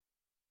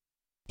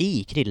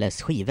I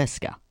Krilles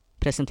Skivväska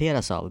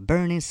presenteras av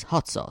Bernies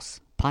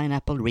Hotsauce,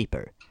 Pineapple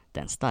Reaper,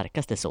 den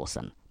starkaste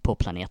såsen på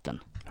planeten.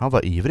 Han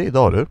var ivrig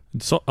idag, du.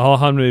 Så,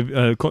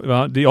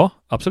 ja,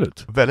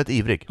 absolut. Väldigt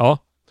ivrig. Ja.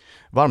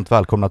 Varmt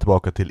välkomna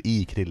tillbaka till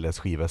I Krilles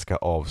Skivväska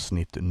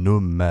avsnitt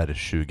nummer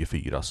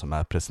 24 som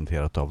är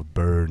presenterat av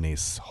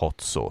Bernies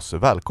Hotsauce.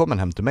 Välkommen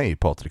hem till mig,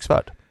 Patrik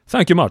Svärd.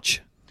 Thank you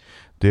much.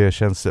 Det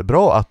känns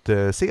bra att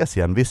ses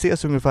igen. Vi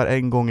ses ungefär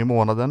en gång i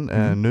månaden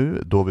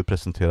nu då vi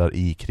presenterar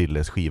I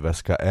Krilles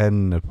Skivväska,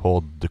 en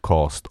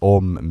podcast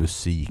om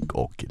musik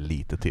och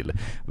lite till.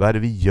 Vad är det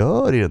vi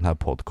gör i den här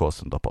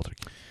podcasten då, Patrik?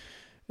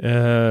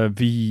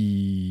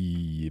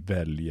 Vi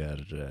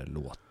väljer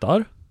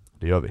låtar.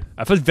 Det gör vi.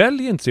 Ja, för vi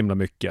väljer inte så himla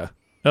mycket.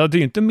 Ja, det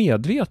är inte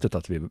medvetet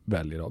att vi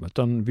väljer dem,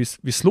 utan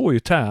vi slår ju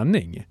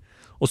tärning.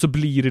 Och så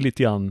blir det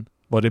lite grann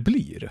vad det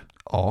blir.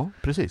 Ja,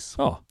 precis.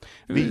 Ja,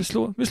 vi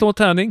slår en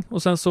tärning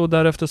och sen så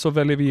därefter så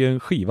väljer vi en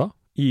skiva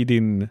i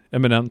din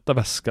eminenta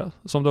väska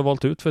som du har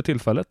valt ut för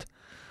tillfället.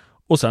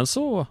 Och sen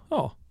så,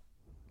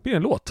 blir det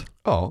en låt.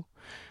 Ja.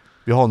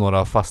 Vi har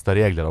några fasta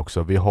regler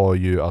också. Vi har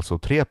ju alltså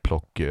 3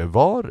 plock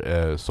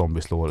var som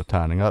vi slår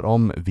tärningar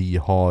om. Vi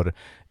har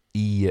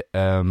i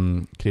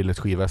Krilles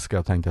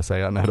skivväska tänkte jag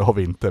säga. Nej, det har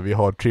vi inte. Vi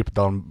har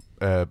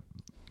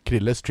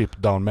Krilles Trip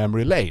Down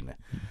Memory Lane.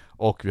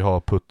 Och vi har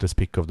Puttes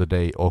Pick of the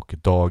Day och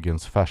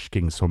dagens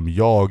färsking som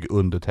jag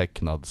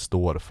undertecknad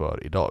står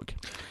för idag.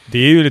 Det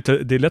är ju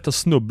det är lätt att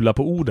snubbla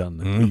på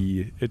orden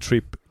i A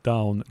Trip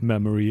Down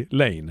Memory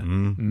Lane.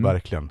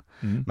 Verkligen.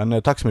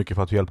 Men tack så mycket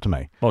för att du hjälpte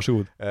mig.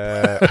 Varsågod.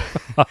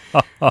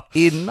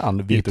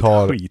 Innan vi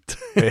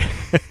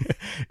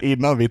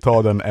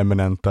tar den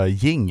eminenta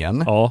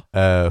jingeln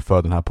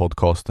för den här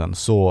podcasten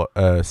så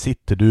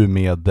sitter du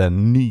med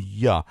den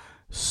nya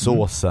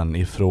såsen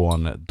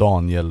ifrån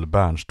Daniel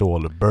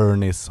Bernståhl,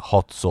 Bernies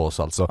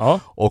Hotsauce alltså. Ja.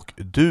 Och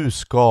du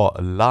ska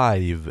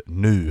live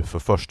nu för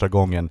första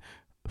gången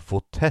få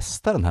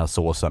testa den här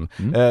såsen.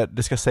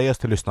 Det ska sägas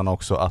till lyssnarna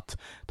också att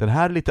den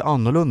här är lite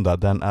annorlunda.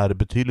 Den är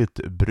betydligt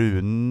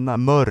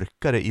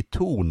mörkare i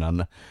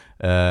tonen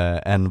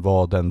än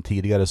vad den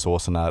tidigare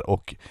såsen är.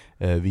 Och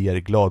vi är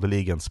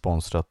gladeligen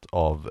sponsrat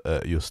av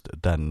just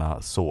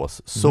denna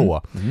sås.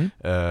 Så,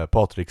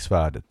 Patrik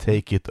Svärd,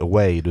 take it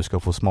away. Du ska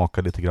få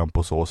smaka lite grann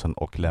på såsen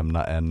och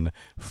lämna en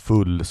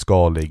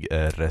fullskalig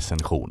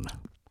recension.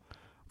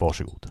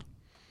 Varsågod.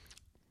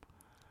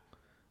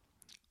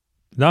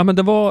 Nej, men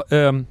det var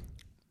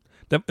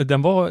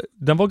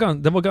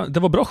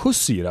bra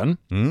skjuts i den.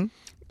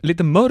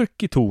 Lite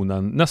mörk i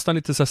tonen, nästan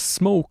lite så här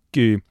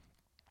smoky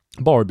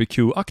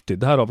barbecue-aktig.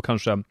 Det här har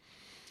kanske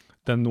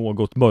den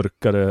något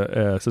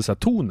mörkare så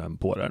tonen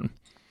på den.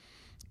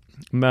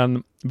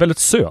 Men väldigt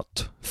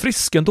söt,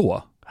 frisk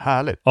ändå.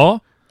 Härligt. Ja.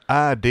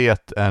 Är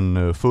det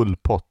en full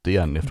pott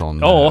igen ifrån?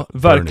 Ja,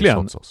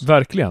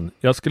 verkligen.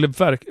 Jag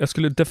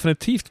skulle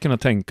definitivt kunna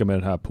tänka mig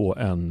den här på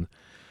en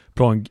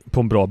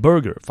bra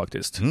burger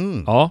faktiskt.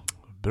 Ja.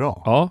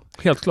 Bra. Ja,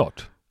 helt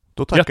klart.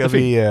 Då tackar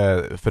vi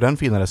för den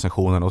fina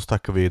recensionen och så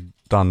tackar vi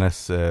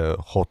Donnas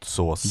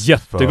Hotsauce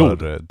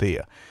för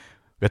det.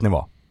 Vet ni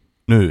vad?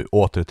 Nu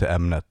åter till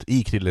ämnet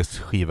i Krilles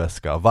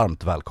skivväska.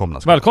 Varmt välkomna.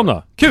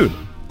 Välkomna, kul!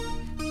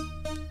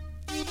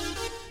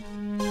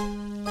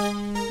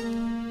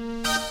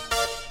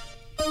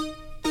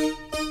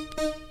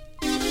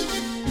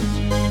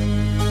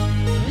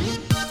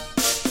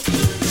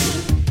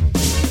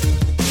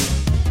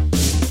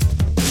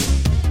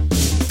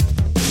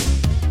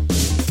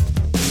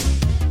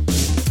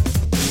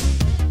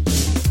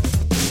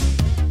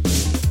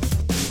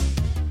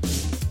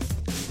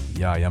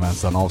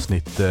 Jajamensan,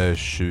 avsnitt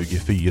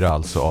 24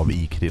 alltså av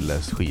I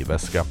Krilles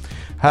skivväska.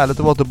 Härligt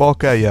att vara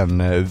tillbaka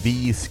igen.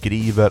 Vi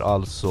skriver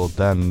alltså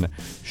den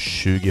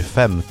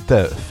 25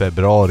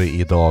 februari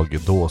idag.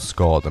 Då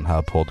ska den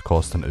här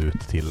podcasten ut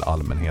till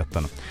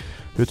allmänheten.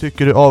 Hur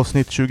tycker du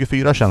avsnitt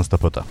 24 känns det,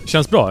 Putte?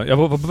 Känns bra.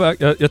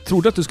 Jag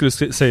trodde att du skulle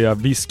säga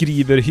vi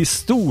skriver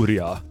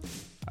historia.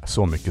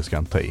 Så mycket ska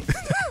jag inte ta i.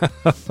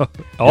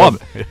 Ja,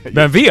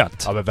 vem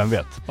vet? Ja, men vem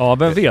vet? Ja,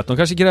 vem vet? De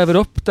kanske gräver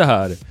upp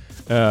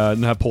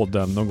den här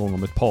podden någon gång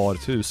om ett par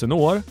tusen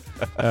år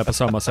på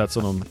samma sätt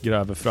som de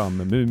gräver fram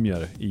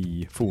mumier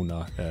i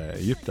forna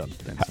Egypten.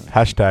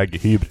 Hashtag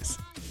hybris.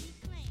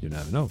 You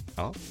never know.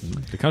 Ja.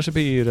 Det kanske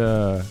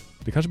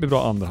blir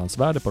bra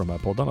andrahandsvärde på de här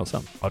poddarna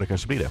sen. Ja, det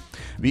kanske blir det.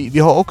 Vi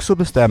har också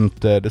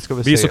bestämt, det ska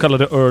vi är så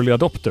kallade early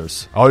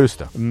adopters. Ja, just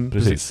det.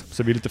 Precis.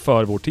 Så vi är lite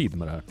för vår tid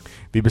med det här.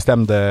 Vi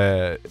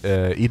bestämde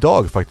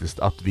idag faktiskt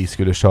att vi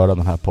skulle köra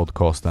den här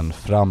podcasten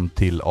fram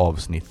till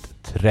avsnitt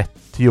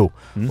 30.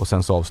 Och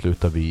sen så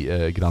avslutar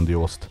vi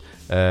grandiost.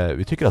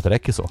 Vi tycker att det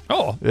räcker så.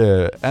 Ja.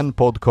 En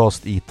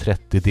podcast i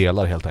 30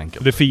 delar helt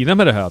enkelt. Det fina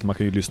med det här är att man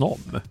kan ju lyssna om.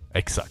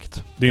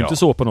 Exakt. Det är ju inte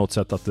så på något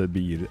sätt att det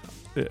blir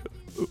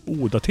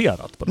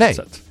odaterat på något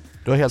sätt.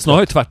 Du har helt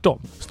Snarare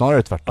tvärtom.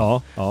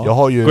 Ja. Jag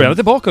har ju... Gå gärna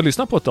tillbaka och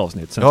lyssna på ett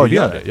avsnitt sen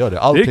tidigare. Gör det.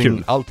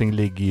 Allting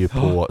ligger ju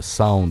på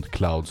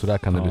Soundcloud, så där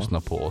kan ni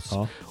lyssna på oss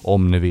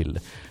om ni vill.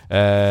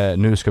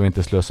 Nu ska vi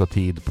inte slösa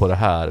tid på det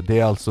här. Det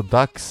är alltså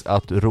dags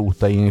att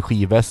rota i en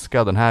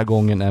skivväska. Den här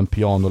gången en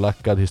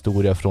pianolackad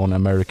historia från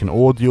American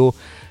Audio.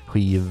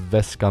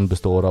 Skivväskan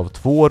består av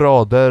 2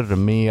 rader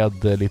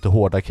med lite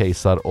hårda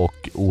casear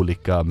och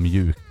olika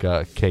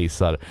mjuka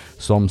casear.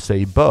 Som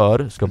sig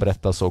bör ska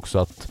berättas också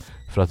att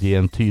för att ge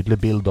en tydlig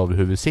bild av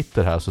hur vi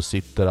sitter här så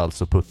sitter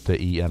alltså Putte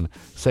i en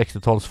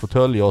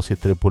 60-talsfåtölj. Jag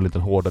sitter på en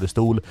liten hårdare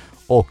stol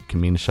och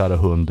min kära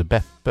hund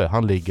Beppe,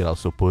 han ligger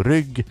alltså på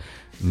rygg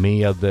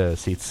med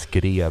sitt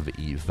skrev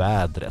i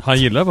vädret. Han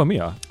gillar att vara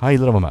med. Han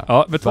gillar att vara med.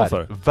 Ja, vet du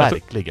varför?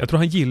 Verkligen. Jag tror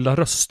han gillar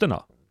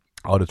rösterna.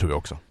 Ja, det tror jag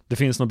också. Det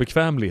finns någon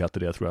bekvämlighet i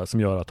det tror jag som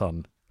gör att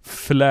han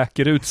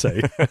fläker ut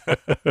sig.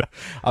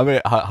 Ja, men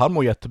han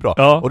mår jättebra.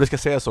 Ja. Och det ska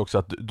sägas också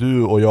att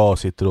du och jag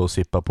sitter och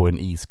sippar på en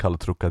iskall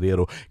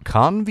Trocadero.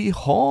 Kan vi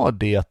ha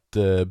det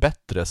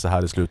bättre så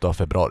här i slutet av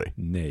februari?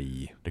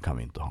 Nej. Det kan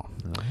vi inte ha.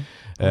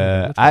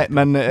 Nej,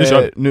 men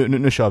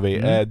nu kör vi.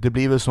 Mm. Det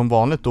blir väl som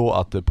vanligt då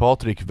att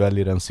Patrik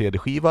väljer en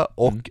CD-skiva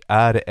och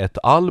är det ett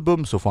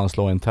album så får han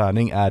slå en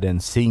tärning. Är det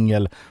en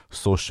singel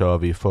så kör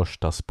vi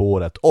första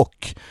spåret.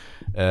 Och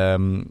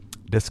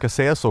det ska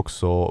sägas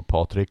också,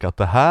 Patrik, att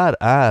det här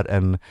är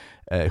en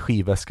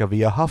skivväska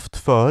vi har haft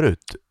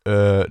förut.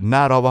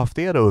 När har vi haft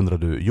det, undrar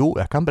du? Jo,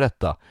 jag kan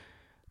berätta.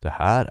 Det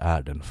här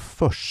är den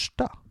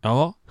första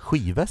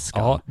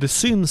skivväskan. Ja, det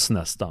syns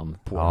nästan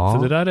på. Ja.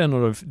 För det där är en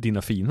av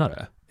dina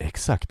finare.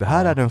 Exakt, det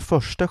här är den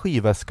första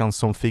skivväskan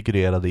som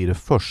figurerade i det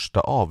första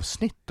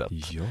avsnittet.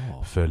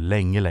 Ja. För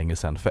länge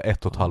sedan, för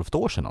 1,5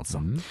 år sedan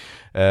alltså.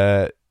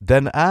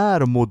 Den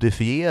är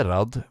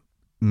modifierad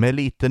med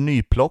lite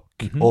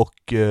nyplock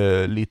och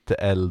lite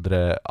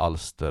äldre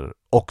alster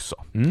också.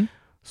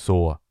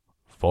 Så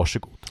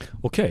varsågod.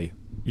 Okej,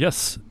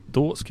 yes.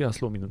 Då ska jag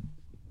slå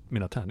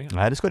mina tärningar.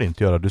 Nej, det ska du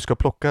inte göra. Du ska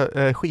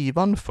plocka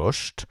skivan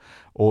först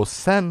och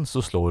sen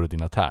så slår du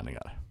dina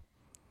tärningar.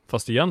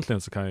 Fast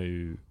egentligen så kan jag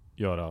ju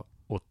göra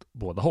åt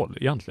båda håll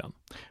egentligen.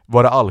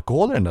 Var det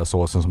alkohol i den där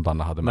såsen som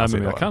Danna hade med sig?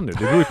 Nej, men jag kan det.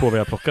 Det beror ju på vad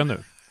jag plockar nu.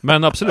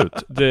 Men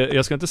absolut,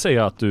 jag ska inte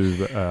säga att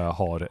du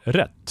har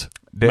rätt.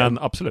 Men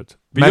absolut,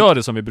 vi gör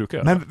det som vi brukar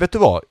göra. Men vet du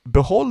vad?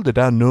 Behåll det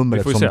där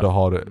numret som du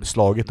har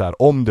slagit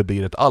där om det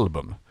blir ett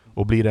album.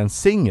 Och blir det en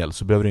singel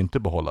så behöver du inte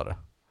behålla det.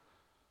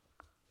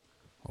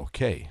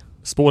 Okej.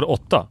 Spår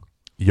 8.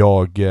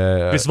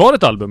 Visst var det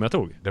ett album jag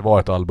tog? Det var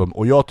ett album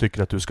och jag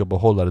tycker att du ska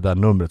behålla det där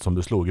numret som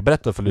du slog.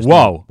 Berätta för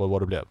lyssnarna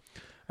vad det blev.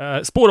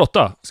 Spår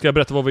 8. Ska jag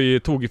berätta vad vi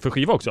tog för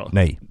skiva också?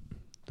 Nej.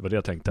 Det var det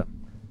jag tänkte.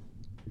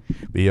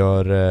 Vi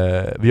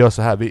gör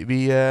så här.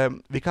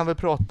 Vi kan väl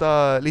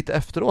prata lite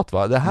efteråt,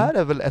 va? Det här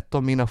är väl ett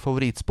av mina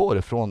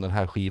favoritspår från den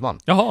här skivan.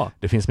 Jaha.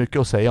 Det finns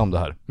mycket att säga om det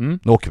här. Nu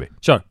åker vi.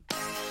 Kör.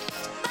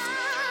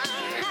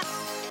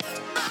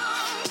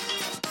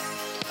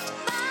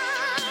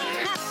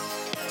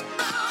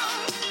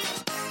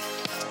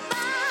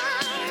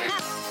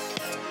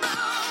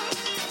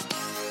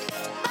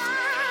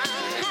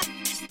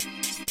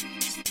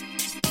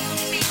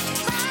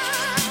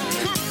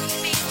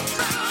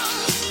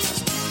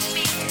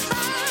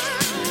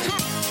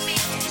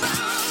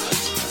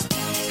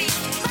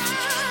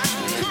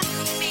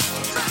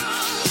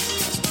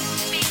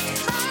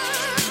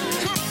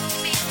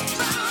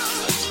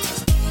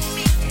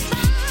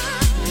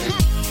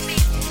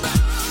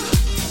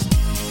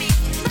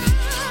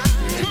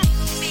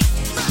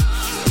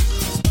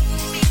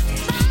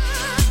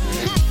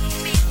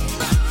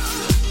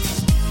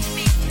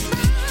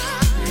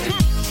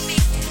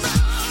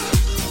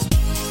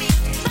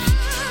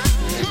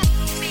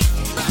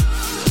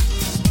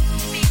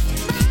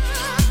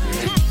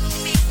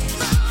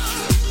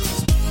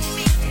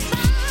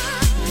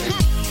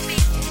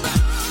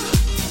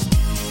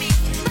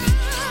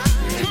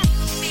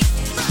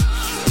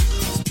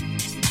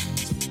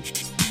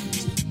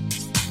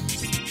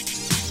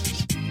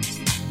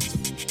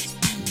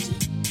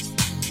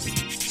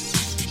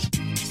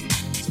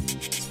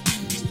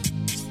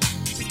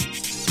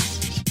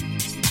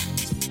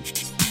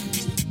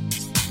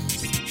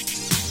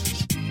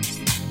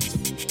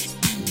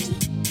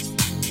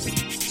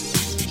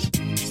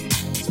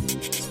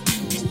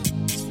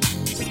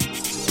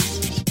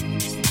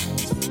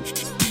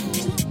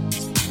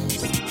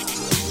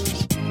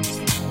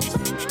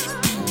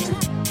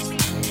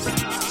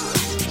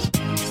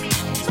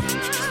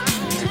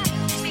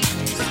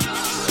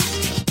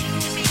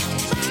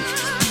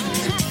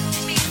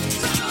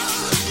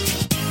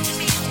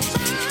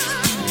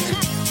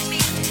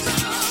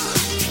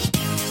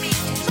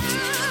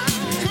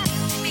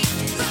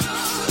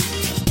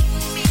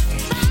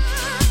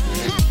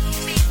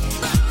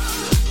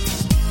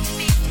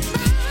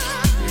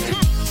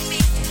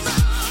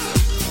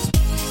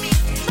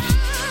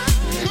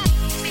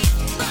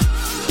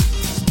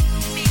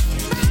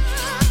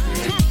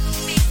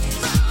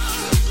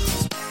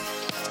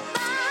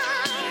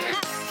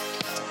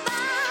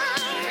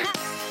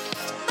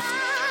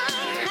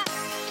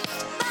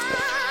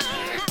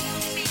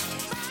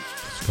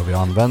 Ska vi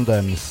använda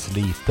en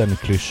sliten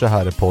klyscha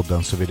här i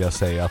podden så vill jag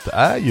säga att det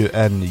är ju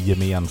en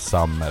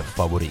gemensam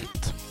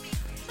favorit.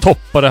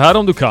 Toppa det här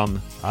om du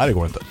kan. Nej, det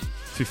går inte.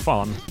 fy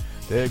fan.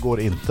 Det går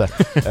inte.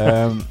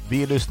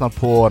 Vi lyssnar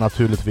på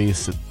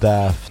naturligtvis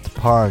Daft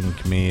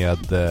Punk med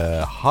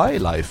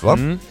High Life, va?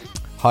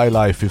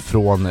 High Life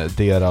ifrån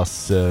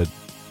deras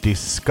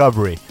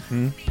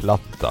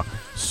Discovery-platta.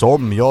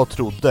 Som jag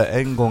trodde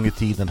en gång i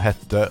tiden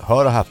hette,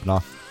 hör och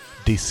häpna,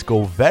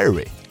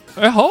 Discovery.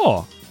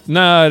 Jaha!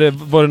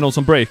 Var det någon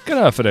som breakade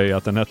det här för dig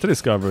att den hette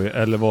Discovery?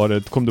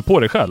 Eller kom du på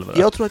det själv?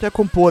 Eller? Jag tror att jag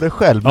kom på det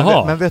själv,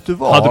 men vet du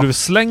vad? Hade du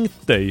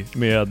slängt dig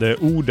med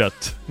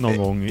ordet någon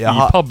gång i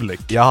public?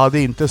 Jag hade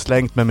inte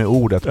slängt mig med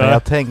ordet, men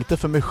jag tänkte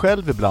för mig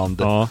själv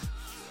ibland. Ja.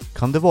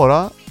 Kan det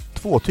vara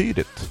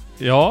tvåtydigt?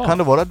 Ja. Kan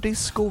det vara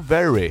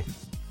Discovery?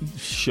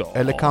 Ja.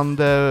 Eller kan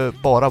det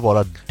bara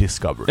vara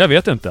Discovery? Jag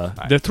vet inte.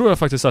 Nej. Det tror jag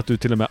faktiskt att du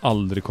till och med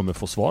aldrig kommer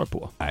få svar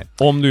på. Nej.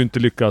 Om du inte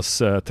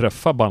lyckas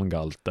träffa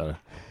Bangalter.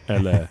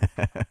 Eller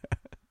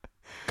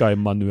Guy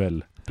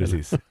Manuel.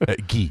 Precis.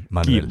 Guy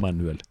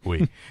Manuel.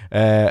 Oui.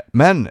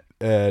 Men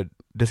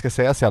det ska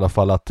sägas i alla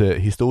fall att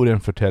historien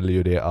förtäller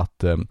ju det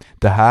att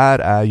det här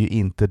är ju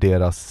inte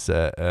deras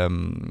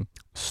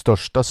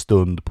största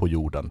stund på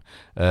jorden.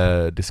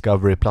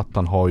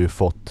 Discovery-plattan har ju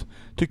fått,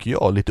 tycker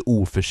jag, lite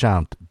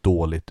oförtjänt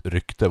dåligt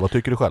rykte. Vad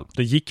tycker du själv?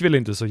 Det gick väl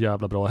inte så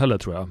jävla bra heller,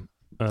 tror jag.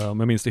 Om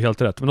jag minns det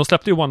helt rätt. Men de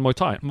släppte ju One More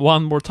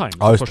Time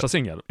som första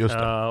singel.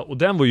 Och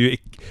den var ju...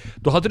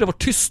 Då hade det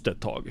varit tyst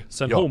ett tag.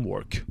 Sen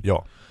Homework.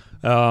 Ja.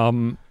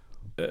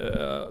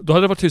 Då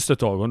hade det varit tyst ett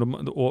tag.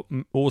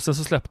 Och sen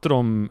så släppte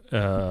de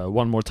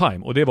One More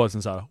Time. Och det var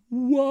liksom så här: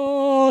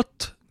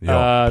 what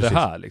är det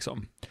här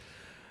liksom?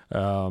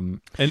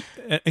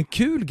 En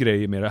kul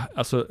grej med det,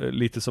 alltså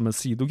lite som en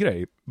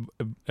sidogrej,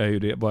 är ju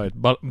det, var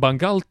att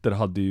Bangalter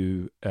hade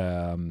ju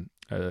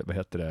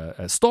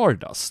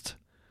Stardust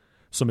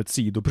som ett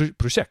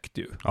sidoprojekt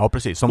ju. Ja,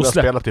 precis, som vi har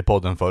spelat i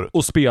podden förut.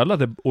 Och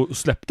spelade och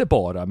släppte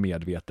bara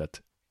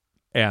medvetet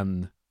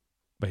en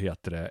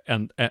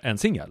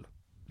singel,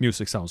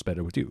 Music Sounds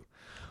Better With You.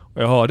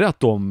 Och jag hörde att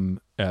de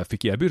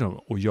fick erbjudande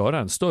att göra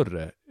en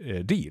större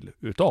deal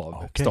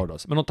utav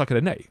Stardust, men de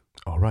tackade nej.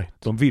 All right.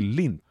 De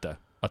ville inte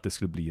att det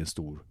skulle bli en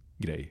stor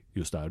grej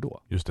just där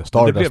då. Just det,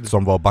 Stardust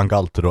som var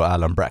Bangalter och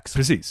Alan Brax.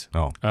 Precis.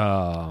 Ja.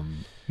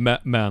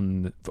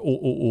 Men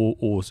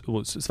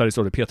Sveriges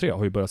Radio P3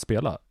 har ju börjat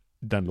spela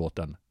den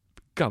låten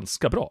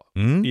ganska bra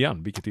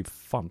igen, vilket är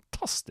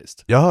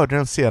fantastiskt. Jag hörde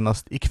den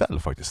senast ikväll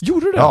faktiskt.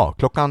 Gjorde du det? Ja,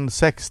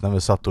 6:00 när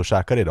vi satt och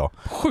käkade idag.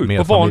 Sjukt,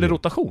 på vanlig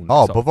rotation.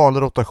 Ja, liksom. På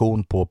vanlig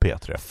rotation på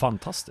P3.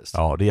 Fantastiskt.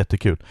 Ja, det är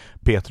jättekul.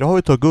 P3 har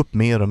ju tagit upp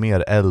mer och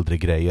mer äldre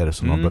grejer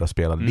som de börjar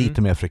spela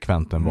lite mer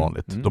frekvent än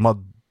vanligt. De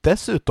har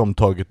dessutom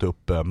tagit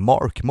upp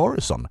Mark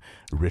Morrison,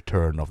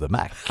 Return of the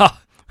Mac.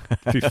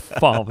 Fy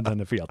fan, den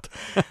är fet.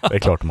 Det är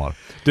klart de har.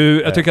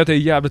 Du, jag tycker att det är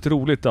jävligt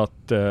roligt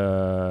att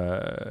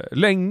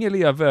länge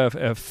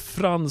leve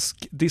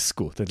fransk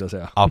disco, tänkte jag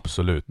säga.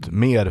 Absolut.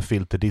 Mer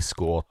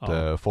filterdisco åt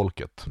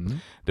folket.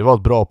 Det var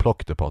ett bra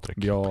plock det, Patrik.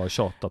 Jag har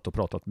tjatat och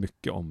pratat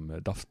mycket om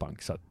Daft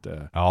Punk, så att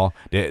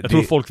jag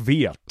tror folk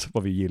vet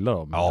vad vi gillar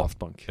om Daft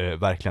Punk.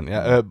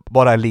 Verkligen.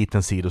 Bara en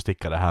liten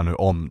sidostickare här nu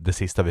om det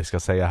sista vi ska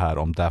säga här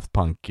om Daft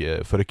Punk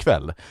för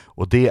ikväll.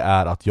 Och det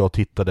är att jag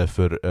tittade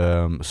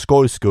för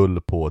skojs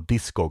skull på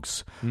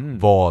Discogs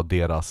vad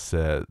deras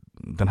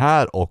den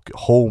här och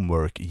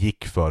Homework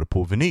gick för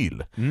på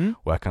vinyl.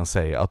 Och jag kan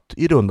säga att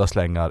i runda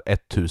slängar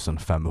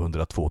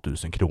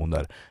 1500-2000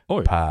 kronor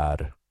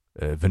per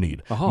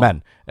vinyl. Aha.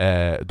 Men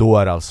då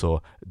är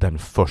alltså den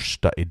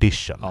första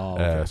edition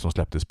som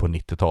släpptes på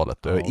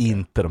 90-talet.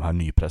 Inte de här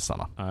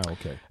nypressarna.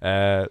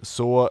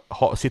 Så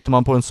sitter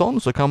man på en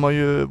sån så kan man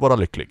ju vara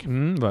lycklig.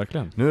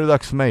 Verkligen. Nu är det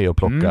dags för mig att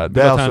plocka.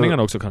 Det är alltså,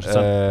 tärningarna också kanske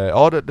sen.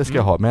 Ja, det ska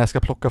jag ha. Men jag ska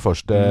plocka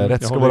först.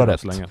 Rätt ska vara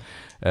rätt.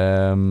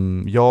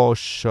 Jag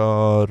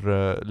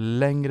kör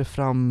längre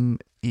fram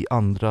i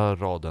andra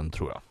raden,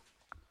 tror jag.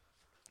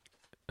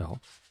 Jaha.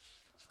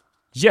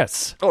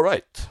 Yes! All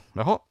right.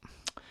 Jaha.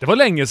 Det var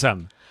länge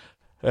sedan.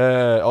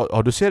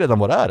 Ja, du ser redan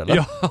vad det är, eller?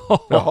 Ja,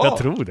 jag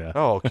tror det.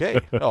 Ja,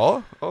 okej.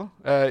 Ja.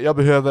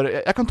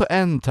 Jag kan ta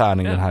en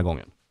tärning den här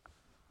gången.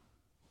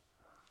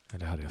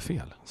 Eller hade jag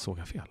fel? Såg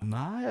jag fel?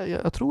 Nej,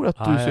 jag tror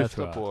att du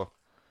syftar på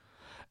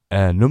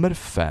nummer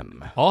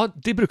 5. Ja,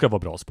 det brukar vara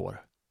bra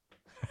spår.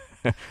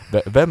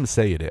 Vem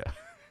säger det?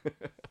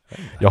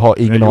 Jag har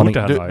ingen aning.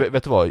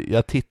 Vet du vad?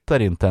 Jag tittar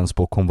inte ens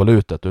på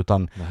konvolutet,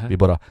 utan vi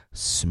bara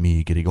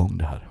smyger igång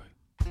det här.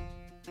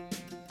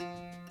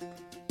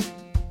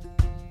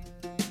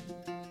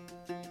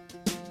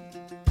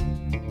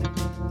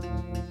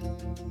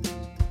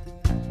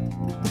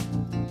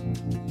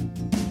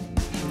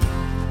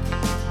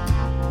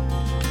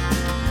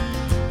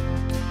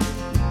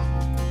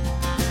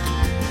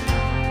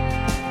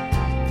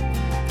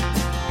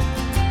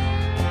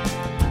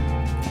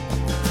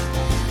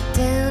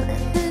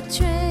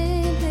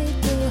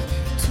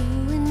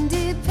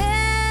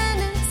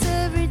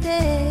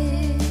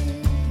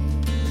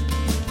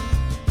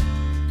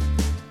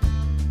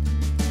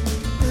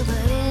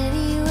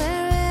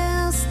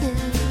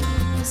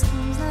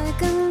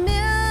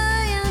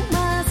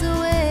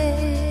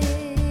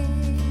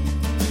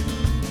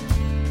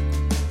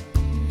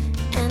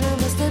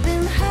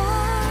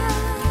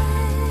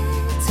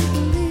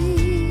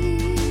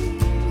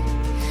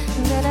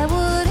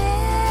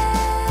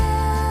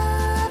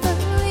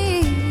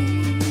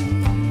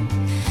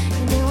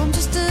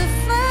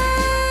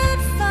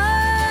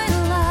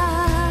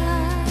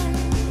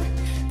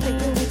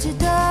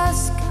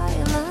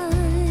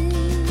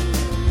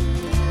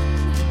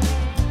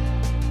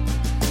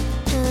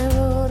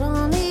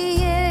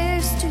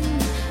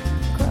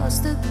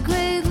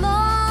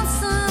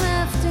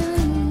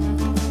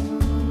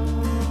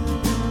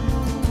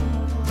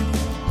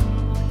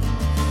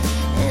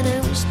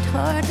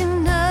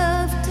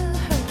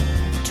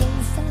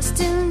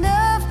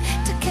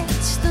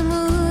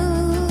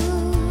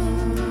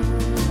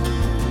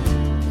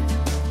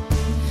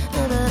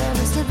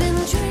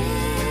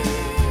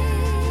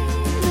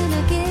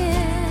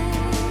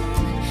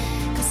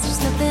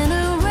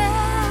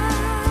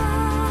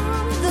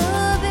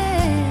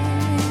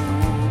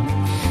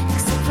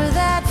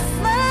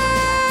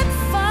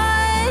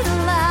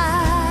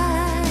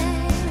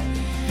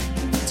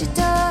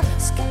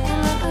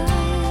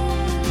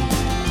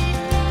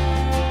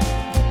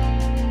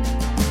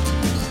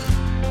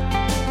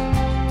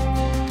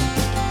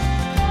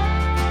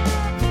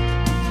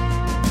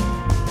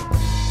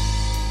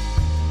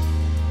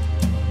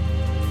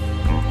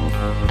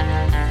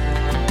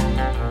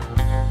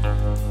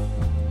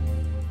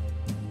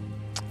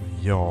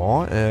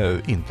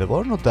 inte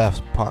var det något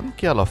Daft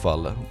Punk i alla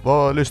fall.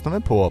 Vad lyssnar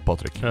vi på,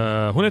 Patrik?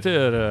 Hon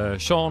heter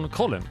Shawn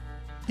Culvin.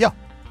 Ja.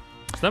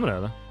 Stämmer det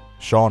eller?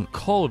 Shawn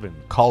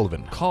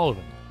Culvin.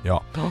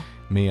 Ja.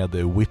 Med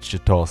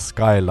Wichita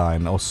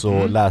Skyline. Och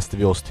så läste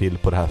vi oss till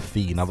på det här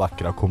fina,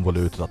 vackra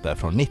konvolutet att det är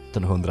från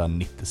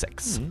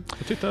 1996.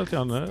 Jag tyckte att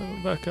Janne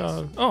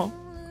verkar... Ja.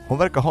 Hon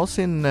verkar ha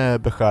sin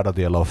beskärda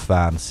del av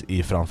fans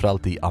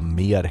framförallt i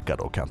Amerika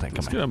då, kan jag tänka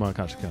mig. Det skulle man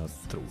kanske kunna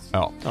tro.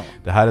 Ja.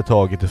 Det här är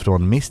taget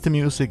ifrån Mr.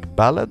 Music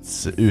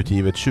Ballads,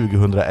 utgivet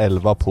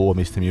 2011 på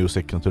Mr.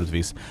 Music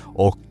naturligtvis,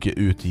 och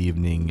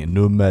utgivning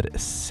nummer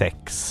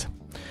 6.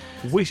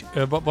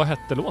 Vad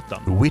hette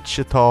låten?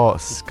 Wichita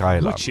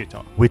Skyline.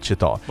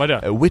 Wichita. Vad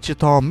är det?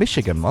 Wichita,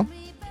 Michigan, va?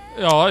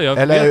 Ja, jag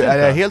eller vet inte. Är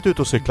jag helt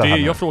ute och cyklar här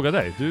nu? Jag frågar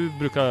dig, du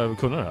brukar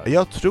kunna det här.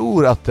 Jag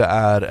tror att det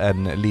är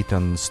en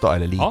liten stad,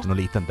 eller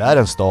liten. Det är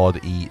en stad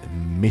i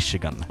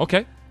Michigan.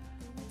 Okej.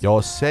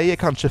 Jag säger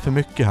kanske för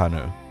mycket här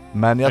nu.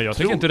 Men jag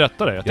tänker inte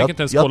rätta det, jag tänker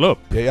inte ens kolla upp.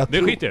 Det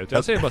skiter jag ut,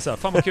 jag säger bara så här,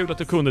 fan vad kul att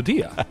du kunde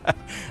det.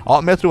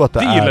 Ja, men jag tror att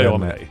det gillar är jag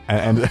med dig.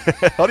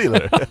 Ja, det gillar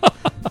du.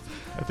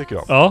 Jag tycker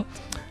jag. Ja.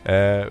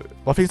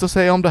 Vad finns det att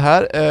säga om det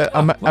här?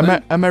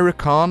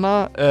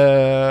 Americana,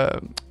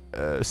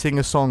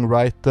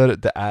 singer-songwriter,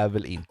 det är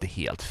väl inte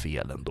helt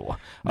fel ändå.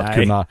 Att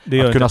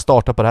kunna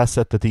starta på det här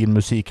sättet i en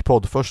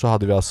musikpodd. Först så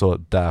hade vi alltså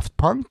Daft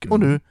Punk och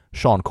nu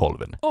Shawn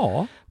Culvin.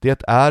 Ja.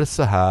 Det är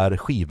så här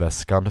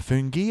skivväskan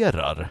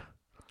fungerar.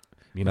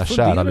 Mina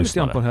kära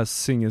lyssnare. På den här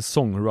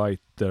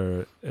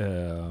singer-songwriter.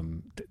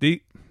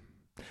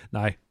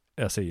 Nej,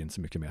 jag säger inte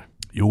så mycket mer.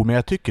 Jo, men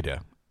jag tycker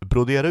det.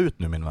 Brodera ut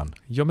nu, min vän.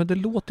 Ja, men det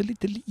låter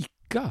lite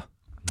lika.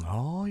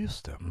 Ja,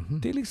 just det.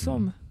 Det är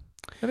liksom...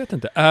 Jag vet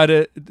inte.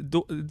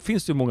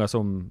 Finns det ju många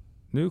som...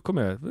 Nu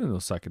kommer jag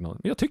nog säkert någon...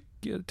 Men jag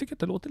tycker att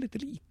det låter lite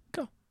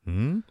lika.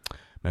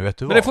 Men vet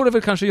du vad? Men det får det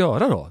väl kanske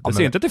göra då. Jag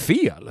säger inte att det är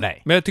fel.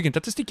 Nej. Men jag tycker inte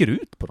att det sticker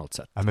ut på något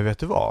sätt. Ja, men vet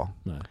du vad?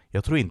 Nej.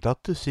 Jag tror inte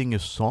att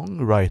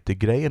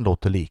singer-songwriter-grejen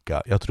låter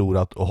lika. Jag tror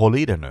att... Och håll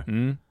i det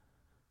nu.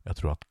 Jag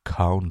tror att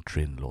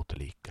countryn låter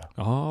lika.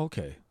 Ja,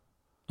 okej.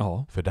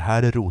 Ja. För det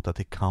här är rotat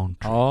i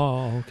country.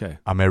 Ja, okej.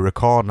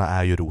 Americana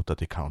är ju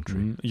rotat i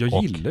country.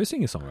 Jag gillar ju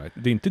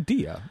singer-songwriter. Det är inte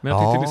det. Men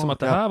jag tyckte liksom att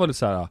det här var lite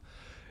så här...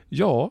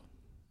 Ja,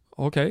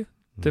 okej.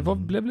 Det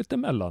blev lite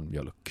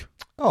mellanmjölk.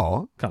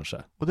 Ja. Kanske.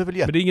 Och det är väl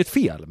men det är inget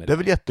fel med det. Det är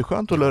väl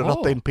jätteskönt att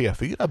ratta in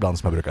P4 ibland,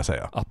 som jag brukar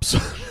säga.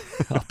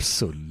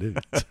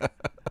 Absolut.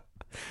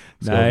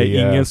 Nej,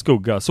 ingen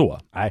skugga så.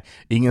 Nej,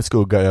 ingen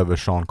skugga över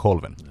Shawn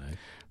Culvin. Nej.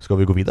 Ska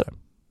vi gå vidare?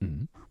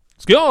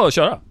 Ska jag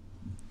köra?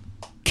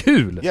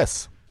 Kul!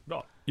 Yes.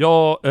 Bra.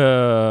 Jag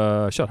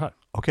kör här.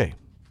 Okej.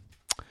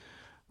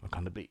 Vad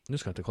kan det bli? Nu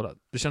ska jag inte kolla.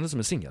 Det kändes som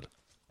en singel.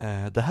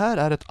 Det här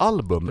är ett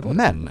album,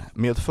 men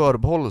med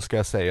förbehåll ska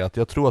jag säga att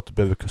jag tror att du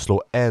behöver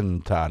slå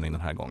en tärning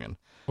den här gången.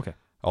 Okej.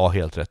 Ja,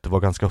 helt rätt. Det var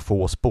ganska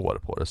få spår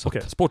på det.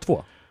 Okej, spår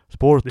 2.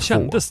 Spår 2. Det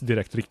kändes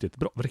direkt riktigt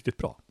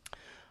bra.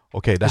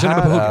 Okej, jag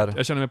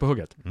känner mig på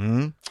hugget.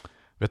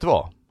 Vet du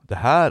vad? Det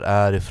här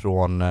är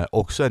ifrån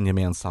också en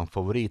gemensam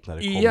favorit när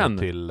det kommer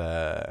till,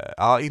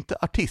 inte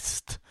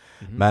artist,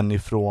 men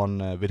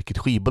ifrån vilket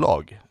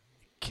skivbolag?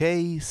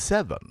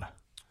 K7.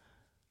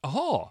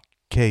 Aha.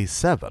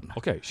 K7.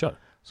 Okej, kör.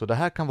 Så det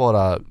här kan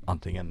vara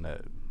antingen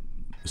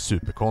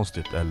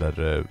superkonstigt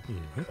eller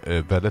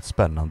väldigt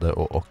spännande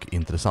och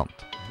intressant.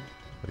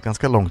 Det är ett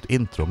ganska långt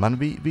intro, men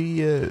vi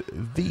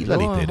vilar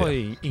lite i det. Jag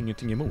har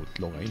ingenting emot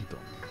långa intro.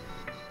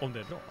 Om det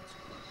är bra alltså.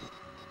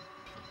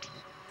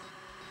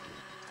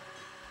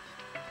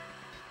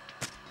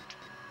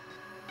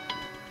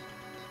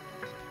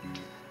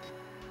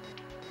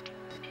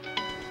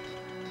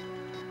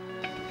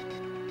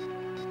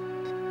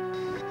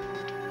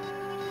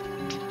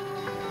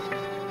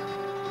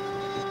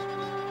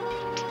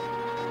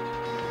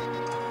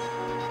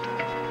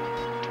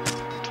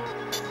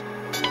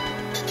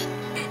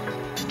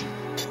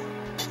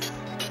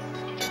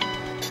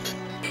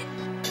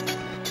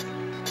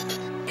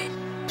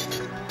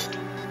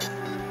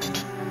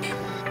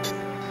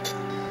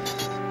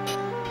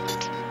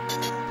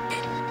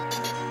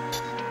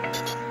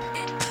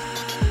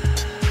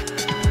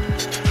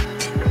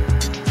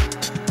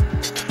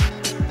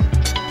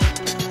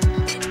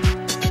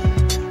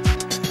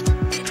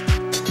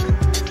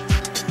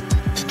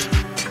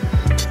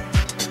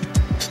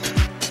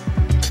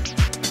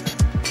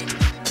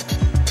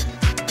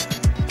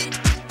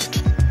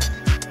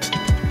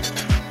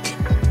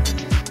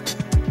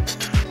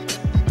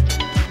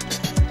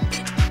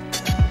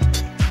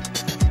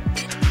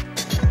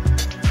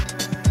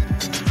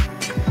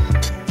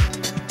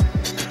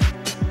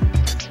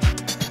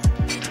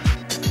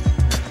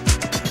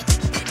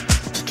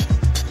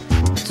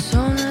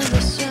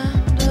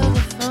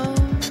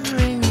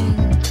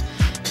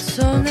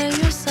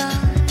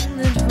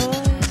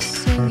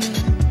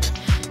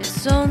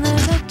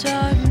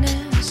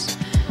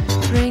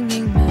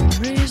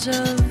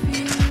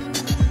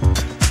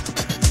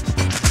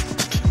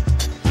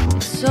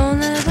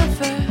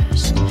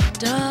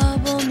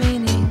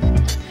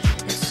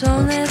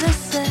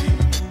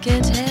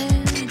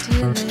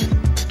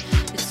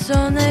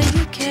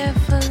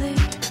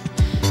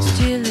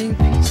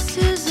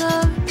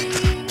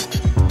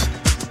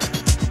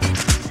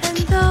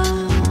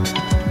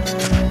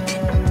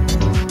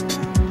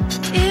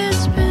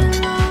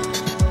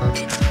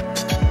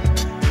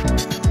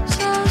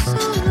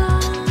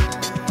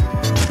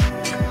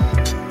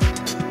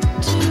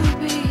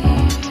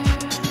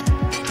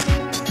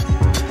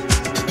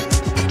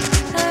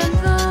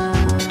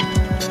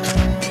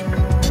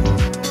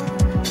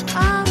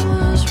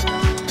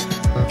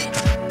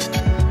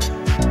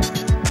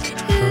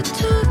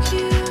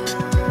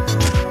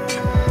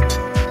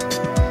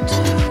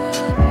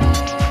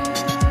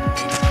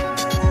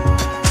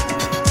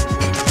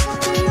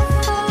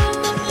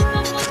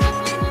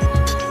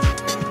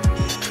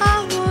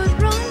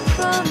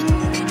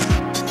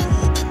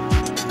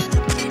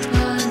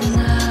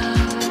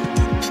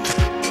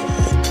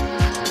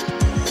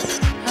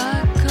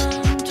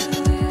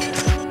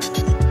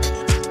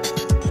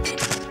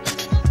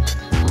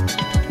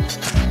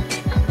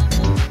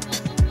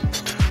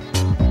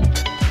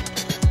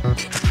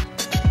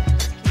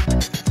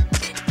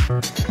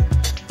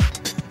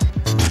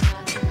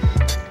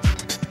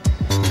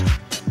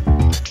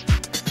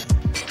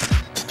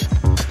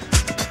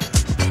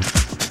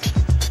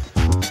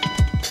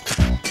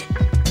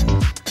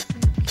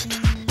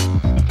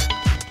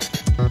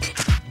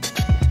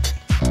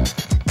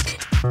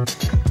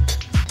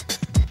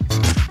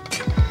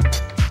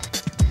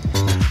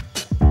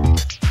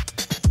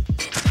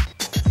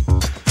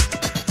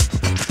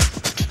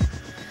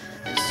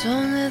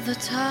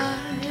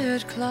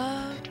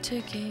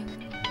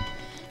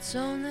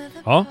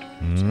 Ja.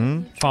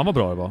 Fan vad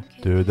bra det var.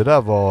 Du, det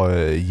där var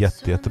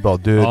jättebra.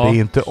 Du, det är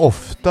inte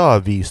ofta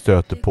vi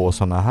stöter på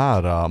såna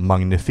här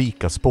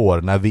magnifika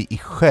spår när vi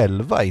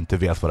själva inte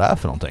vet vad det är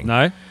för någonting.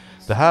 Nej.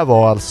 Det här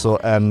var alltså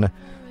en,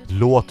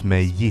 låt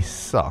mig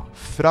gissa,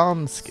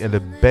 fransk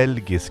eller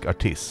belgisk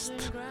artist.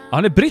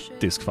 Han är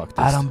brittisk faktiskt.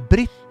 Är han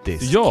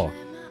brittisk? Ja.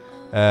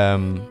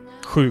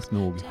 Sjukt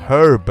nog.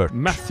 Herbert.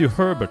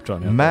 Matthew Herbert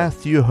tror jag.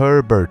 Matthew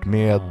Herbert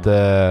med,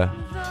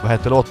 vad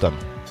heter låten?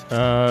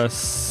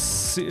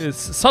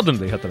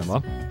 Suddenly heter den,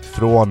 va?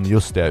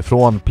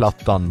 Från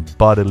plattan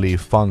Bodily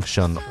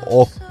Function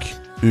och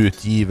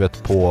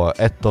utgivet på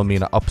ett av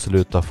mina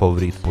absoluta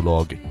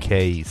favoritbolag,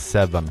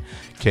 K7.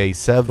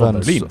 K7 från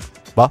Berlin.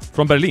 Va?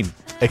 Från Berlin.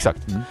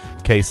 Exakt.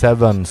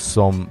 K7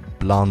 som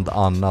bland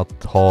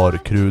annat har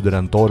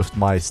Kruderen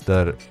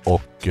Dorfmeister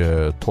och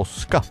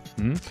Tosca.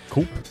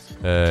 Cool.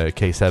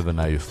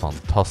 K7 är ju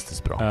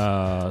fantastiskt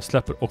bra.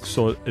 Släpper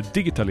också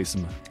Digitalism.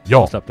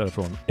 Ja, släppte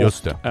därifrån.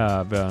 just och det.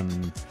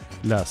 Även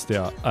läste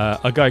jag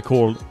A Guy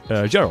Called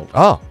Gerald.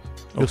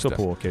 Också det.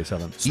 På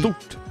K7.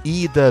 Stort.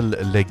 Idel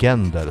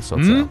legender så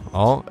att säga.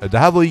 Ja, det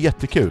här var ju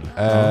jättekul.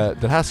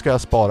 Den här ska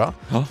jag spara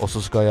och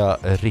så ska jag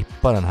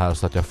rippa den här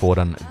så att jag får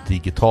den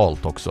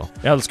digitalt också.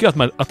 Jag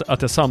älskar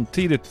att jag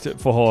samtidigt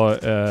får ha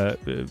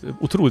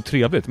otroligt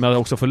trevligt, men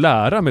också får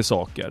lära mig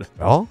saker.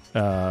 Ja.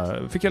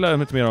 Fick jag lära mig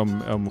lite mer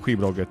om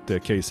skivbolaget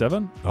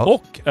K7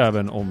 och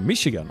även om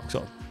Michigan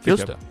också.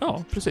 Just det.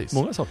 Ja, precis.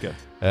 Många saker.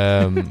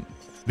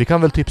 Vi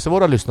kan väl tipsa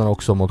våra lyssnare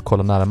också om att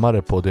kolla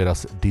närmare på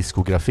deras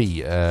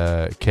diskografi,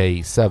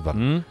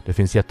 K7. Det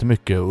finns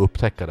jättemycket att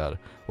upptäcka där.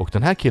 Och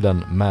den här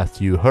killen,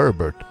 Matthew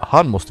Herbert,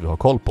 han måste vi ha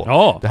koll på.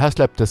 Ja. Det här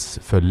släpptes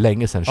för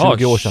länge sedan,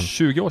 20 år sedan.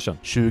 20 år sedan.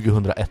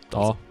 2001 alltså.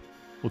 Ja,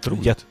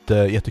 otroligt.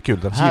 Jättekul.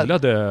 Den här...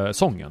 gillade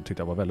sången,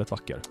 tyckte jag var väldigt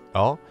vacker.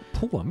 Ja.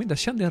 Jag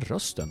kände jag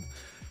rösten.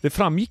 Det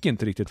framgick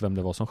inte riktigt vem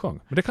det var som sjöng.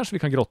 Men det kanske vi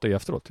kan grotta i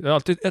efteråt.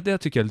 Det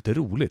tycker jag är lite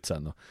roligt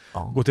sen.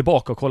 Gå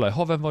tillbaka och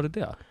kolla, vem var det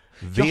där?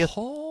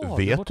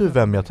 Vet du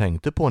vem jag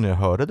tänkte på när jag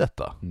hörde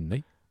detta?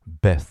 Nej.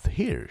 Beth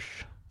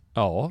Hirsch.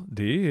 Ja,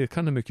 det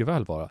kan det mycket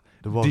väl vara.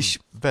 Det var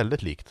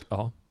väldigt likt.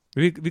 Ja.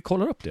 Vi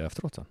kollar upp det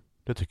efteråt sen.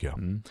 Det tycker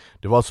jag.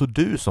 Det var alltså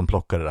du som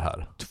plockade det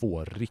här.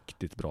 2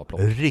 riktigt bra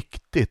plock.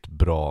 Riktigt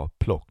bra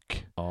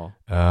plock. Ja.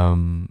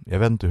 Jag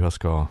vet inte hur jag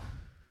ska...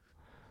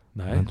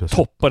 Nej,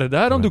 toppa det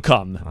där om du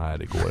kan. Nej,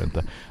 det går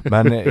inte.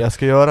 Men jag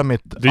ska göra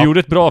mitt... Du gjorde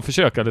ett bra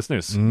försök alldeles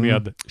nyss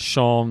med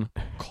Shawn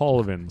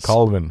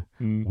Culvin.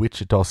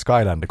 Wichita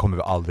Skyline, det kommer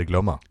vi aldrig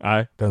glömma.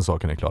 Nej. Den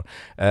saken är klar.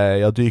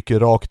 Jag dyker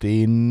rakt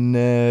in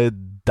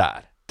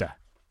där.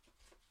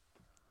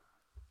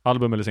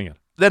 Album eller singel?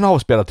 Den har vi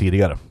spelat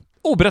tidigare.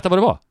 Berätta vad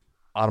det var.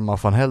 Armand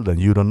van Helden,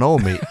 You Don't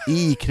Know Me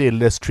i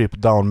Krilles Trip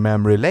Down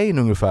Memory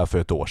Lane ungefär för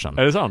ett år sedan.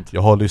 Är det sant?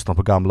 Jag har lyssnat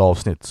på gamla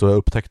avsnitt så jag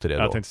upptäckte det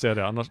då. Jag tänkte säga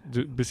det, annars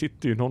du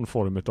besitter ju någon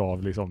form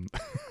av liksom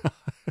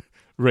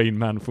Rain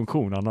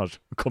Man-funktion, annars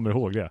kommer du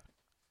ihåg det.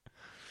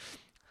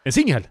 En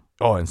singel?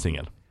 Ja, en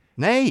singel.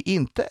 Nej,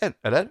 inte en,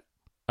 eller?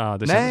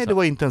 Nej, det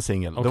var inte en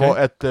singel. Okay. Det var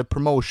ett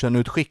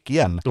promotion-utskick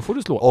igen. Då får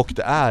du slå. Och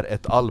det är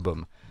ett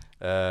album.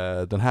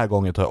 Den här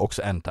gången tar jag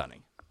också en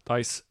tärning.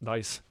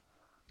 Dice.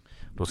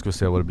 Då ska vi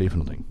se vad det blir för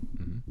någonting.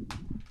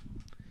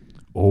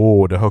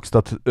 Det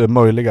högsta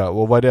möjliga.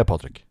 Och vad är det,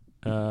 Patrik?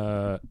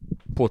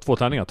 På 2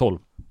 tärningar, 12.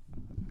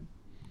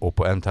 Och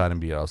på en tärning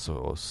blir det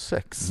alltså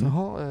 6.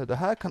 Jaha, det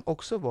här kan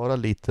också vara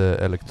lite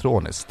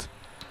elektroniskt.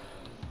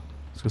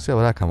 Ska se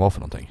vad det här kan vara för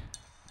någonting.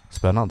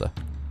 Spännande.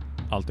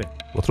 Alltid.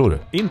 Vad tror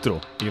du? Intro.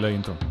 Gillar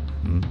intro.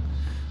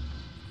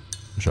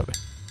 Nu kör vi.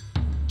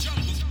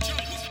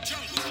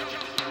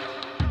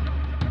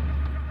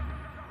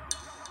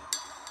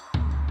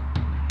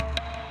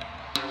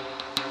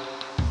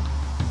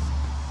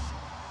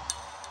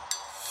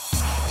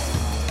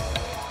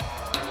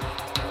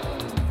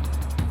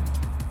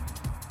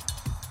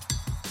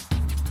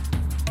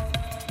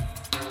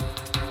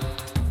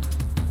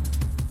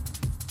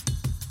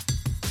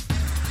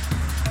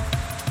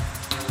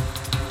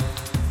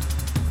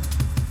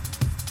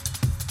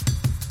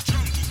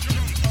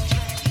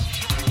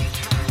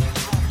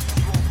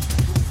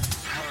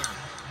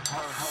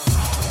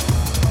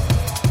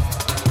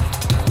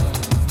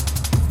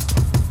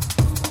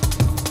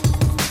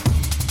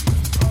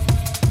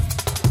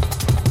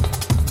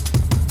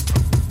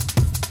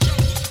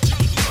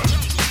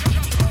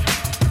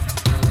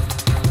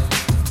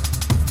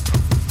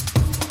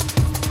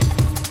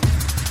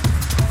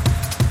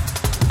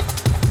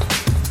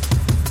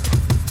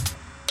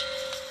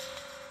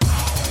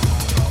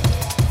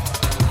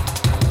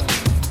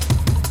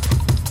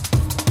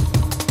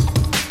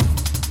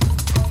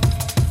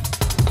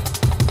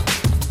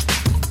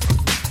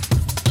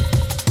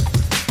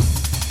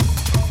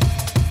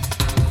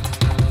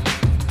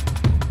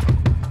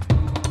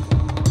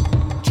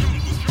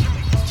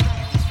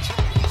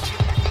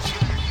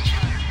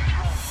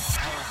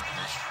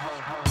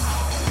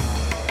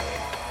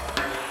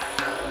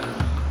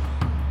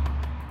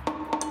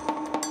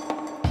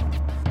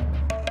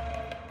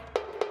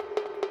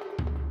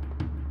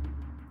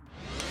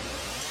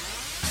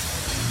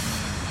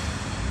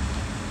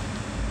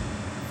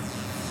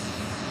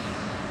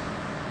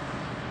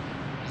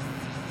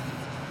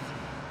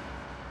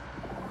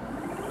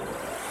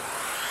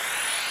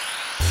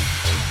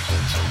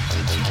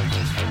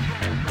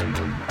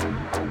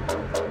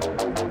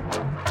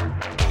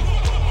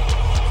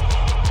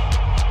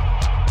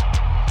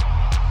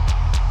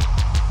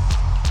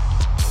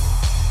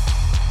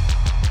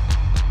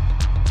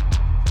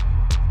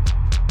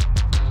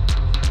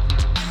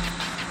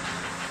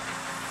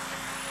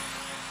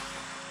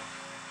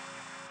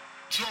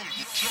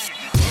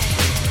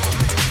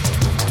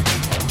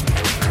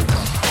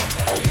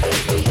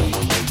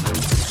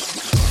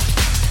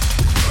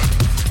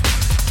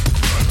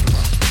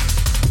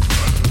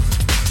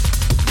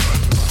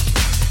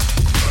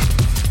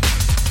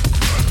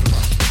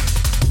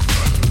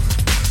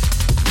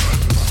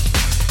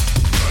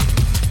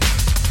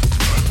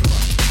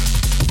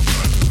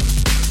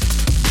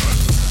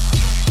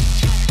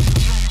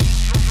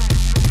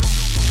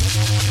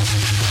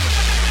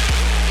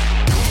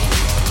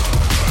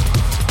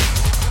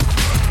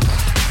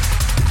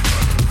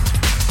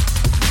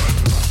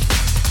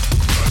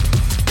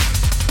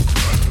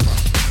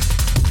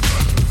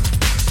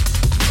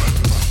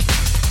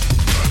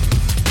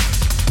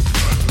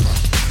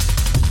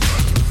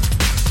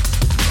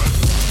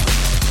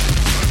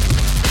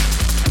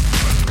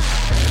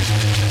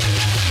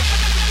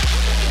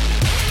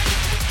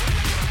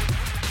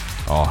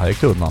 Här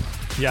gick det undan.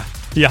 Ja,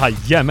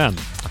 jajamän.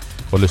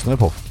 Vad lyssnar du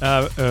på?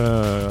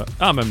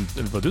 Men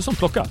det var du som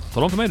plockade.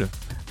 Tala om för mig du.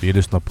 Vi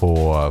lyssnar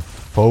på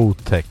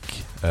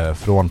Fotech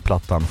från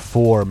plattan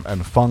Form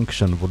and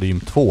Function volym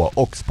 2.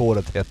 Och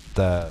spåret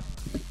hette...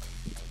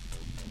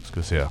 Ska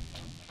vi se.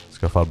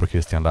 Ska farbror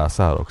Christian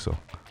läsa här också.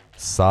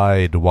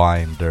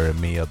 Sidewinder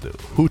med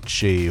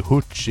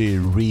Hochi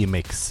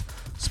Remix.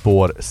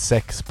 Spår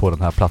 6 på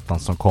den här plattan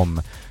som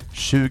kom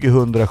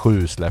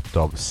 2007, släppt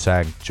av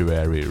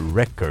Sanctuary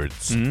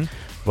Records.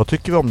 Vad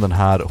tycker vi om den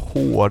här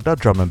hårda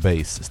drum and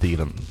bass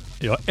stilen?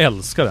 Jag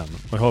älskar den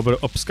och jag har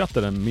börjat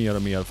uppskatta den mer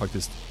och mer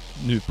faktiskt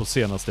nu på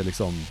senaste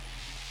liksom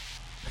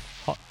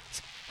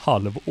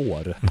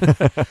halvår.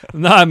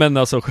 Nej men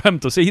alltså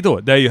skämt åsido,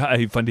 det är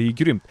ju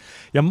grymt.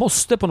 Jag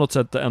måste på något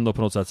sätt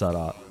så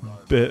här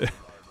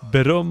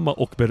berömma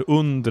och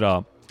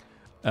beundra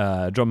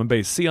drum and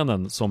bass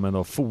scenen som ändå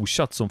har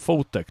fortsatt som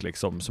Fotech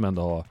liksom, som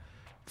ändå har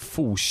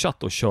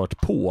fortsatt och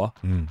kört på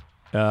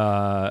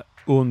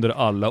under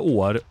alla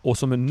år och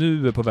som är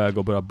nu är på väg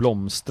att börja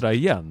blomstra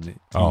igen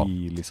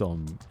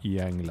i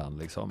England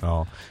liksom.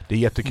 Ja, det är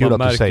jättekul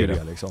att du säger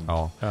det. Liksom.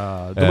 Ja.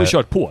 De har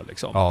kört på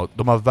liksom. Ja,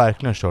 de har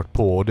verkligen kört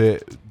på och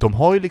de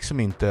har ju liksom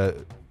inte,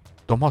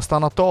 de har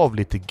stannat av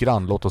lite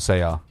grann, låt oss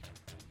säga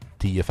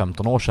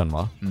 10-15 år sedan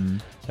va?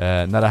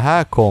 När det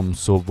här kom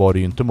så var det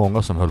ju inte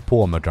många som höll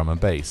på med drum and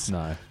bass.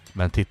 Nej.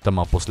 Men tittar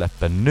man på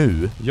släppen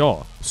nu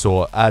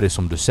så är det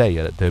som du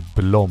säger, det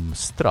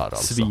blomstrar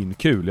alltså.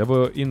 Svinkul. Jag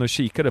var inne och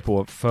kikade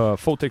på, för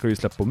Fotech har ju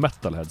släppt på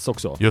Metalheads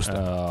också. Just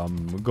det.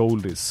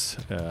 Goldies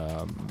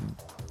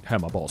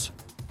hemmabas.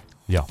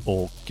 Ja.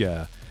 Och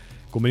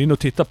går man in och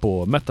tittar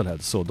på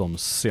Metalheads och de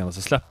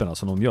senaste släppen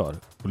som de gör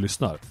och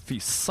lyssnar. Fy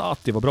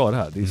sati vad bra det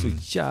här. Det är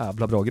så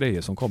jävla bra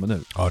grejer som kommer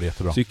nu. Ja, det är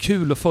jättebra. Så det är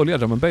kul att följa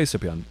drum and bass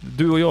igen.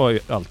 Du och jag har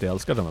alltid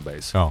älskat drum and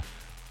bass. Ja.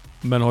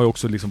 Men har ju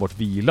också liksom varit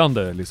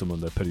vilande liksom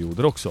under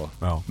perioder också.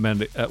 Ja. Men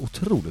det är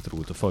otroligt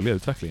roligt att följa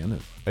utvecklingen nu.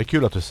 Det är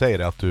kul att du säger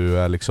det, att du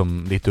är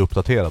liksom lite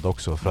uppdaterad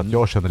också. För att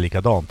jag känner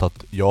likadant,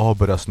 att jag har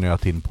börjat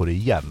snöat in på det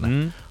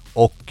igen.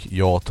 Och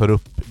jag tar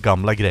upp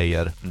gamla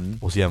grejer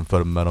och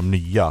jämför med de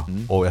nya.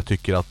 Och jag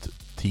tycker att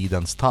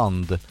tidens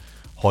tand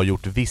har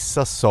gjort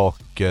vissa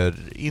saker,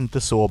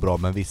 inte så bra,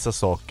 men vissa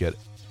saker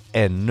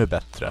ännu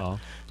bättre. Ja.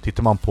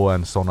 Tittar man på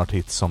en sån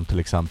artist som till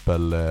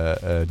exempel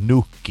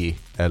Nuki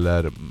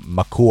eller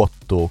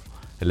Makoto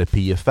eller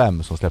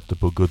PFM som släppte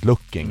på Good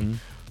Looking,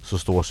 så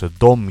står sig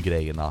de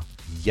grejerna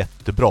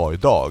jättebra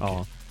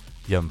idag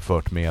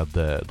jämfört med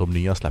de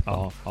nya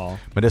släppen.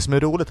 Men det som är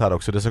roligt här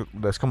också,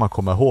 det ska man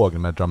komma ihåg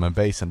med drum and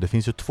bassen, det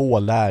finns ju två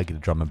läger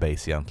drum and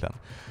bass egentligen.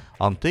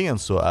 Antingen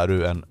så är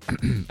du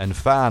en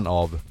fan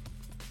av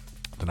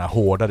den här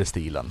hårdare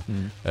stilen.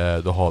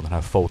 Du har den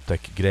här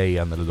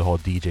Fotech-grejen, eller du har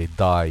DJ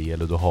Die,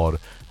 eller du har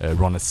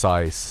Ronnie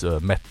Size,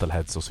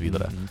 Metalheads och så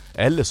vidare.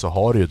 Eller så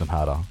har du ju den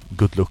här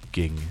Good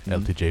Looking,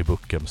 LTJ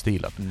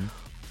Bookem-stilen.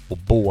 Och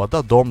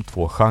båda de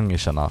två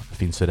genrerna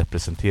finns ju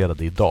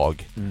representerade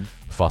idag,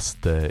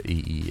 fast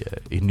i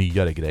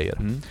nyare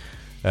grejer.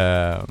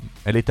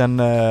 En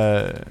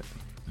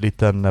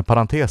liten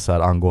parentes här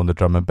angående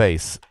drum and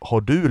bass.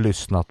 Har du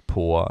lyssnat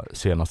på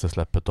senaste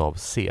släppet av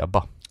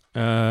Seba?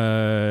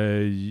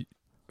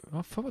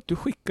 Du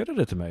skickade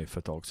det till mig för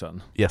ett tag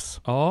sedan.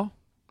 Yes. Ja.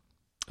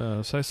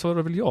 Så jag sa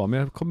det väl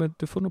men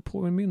du får nog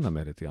påminna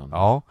mig lite grann.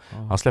 Ja,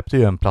 han släppte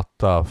ju en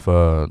platta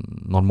för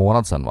någon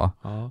månad sedan va?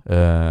 Ja.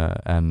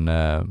 En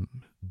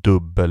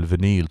dubbel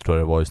vinyl tror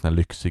jag det var, i en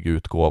lyxig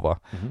utgåva.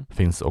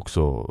 Finns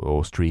också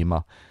att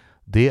streama.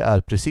 Det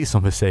är precis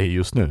som vi säger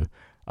just nu,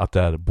 att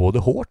det är både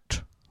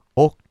hårt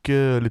och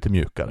lite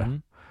mjukare.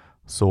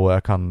 Så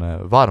jag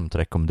kan varmt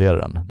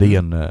rekommendera den. Det är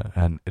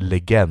en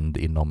legend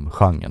inom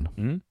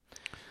genren.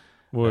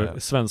 Vår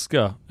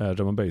svenska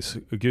drum and bass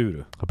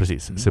guru. Ja,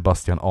 precis.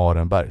 Sebastian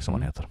Arenberg som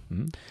han heter.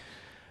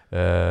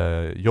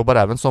 Jobbar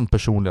även som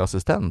personlig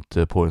assistent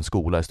på en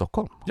skola i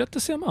Stockholm.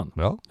 Jätteser man.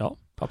 Ja,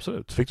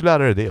 absolut. Fick du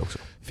lära dig det också?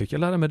 Fick jag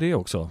lära mig det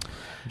också.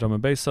 Drum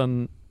and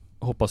bassen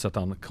hoppas jag att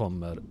han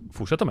kommer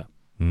fortsätta med.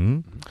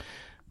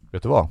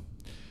 Vet du vad?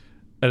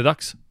 Är det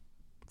dags?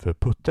 För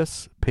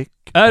Puttes pick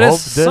är of det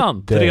the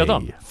sant day.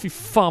 Redan? Fy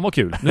fan vad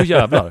kul. Nu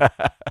jävlar.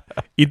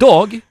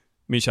 Idag,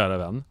 min kära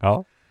vän,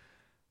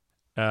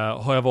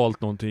 har jag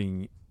valt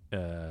någonting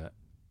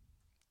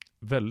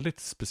väldigt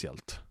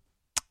speciellt.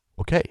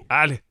 Okej.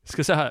 Ärligt, ska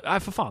jag säga här. Nej,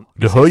 för fan.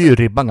 Du hör ju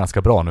ribban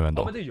ganska bra nu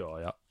ändå. Ja, men det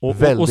gör jag.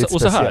 Väldigt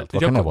så här.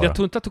 Jag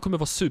tror inte att du kommer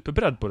vara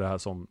superberedd på det här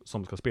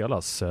som ska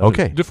spelas.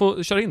 Okej. Du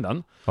får köra in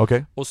den.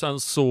 Okej. Och sen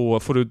så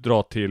får du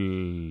dra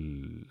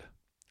till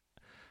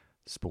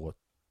spår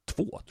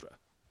 2, tror jag.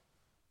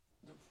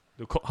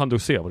 Han du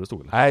se vad det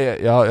stod? Eller? Nej,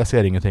 jag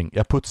ser ingenting.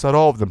 Jag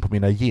putsar av den på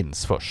mina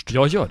jeans först.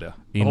 Jag gör det.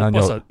 Innan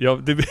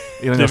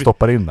innan jag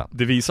stoppar in den.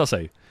 Det visar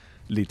sig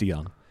lite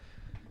grann.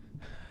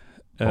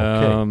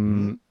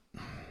 Okej.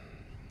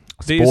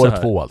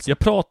 Spår 2 alltså. Jag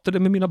pratade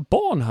med mina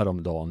barn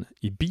häromdagen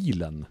i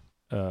bilen.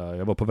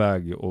 Jag var på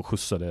väg och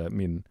skjutsade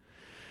min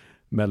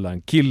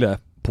mellankille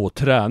på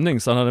träning,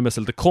 så han hade med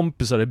sig lite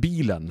kompisar i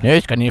bilen.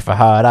 Nu ska ni få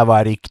höra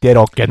vad riktig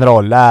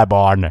rock'n'roll är,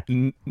 barn.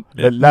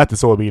 Det lät det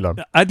så i bilen?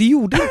 Nej, det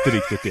gjorde inte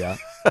riktigt det.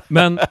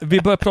 Men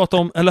vi började prata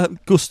om, eller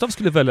Gustav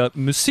skulle välja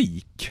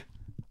musik.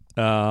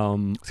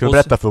 Ska vi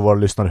berätta för våra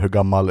lyssnare hur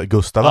gammal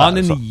Gustav är? Han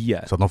är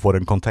 9. Så att de får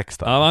en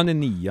kontext här. Ja, han är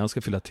 9, han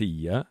ska fylla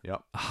 10.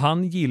 Ja.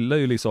 Han gillar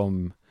ju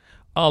liksom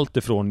allt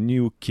ifrån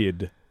New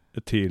Kid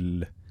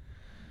till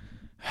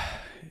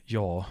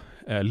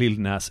Lil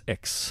Nas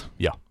X.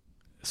 Ja.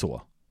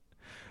 Så.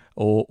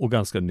 Och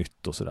ganska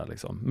nytt och sådär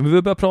liksom. Men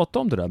vi började prata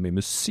om det där med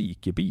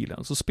musik i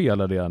bilen. Så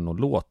spelade jag någon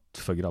låt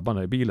för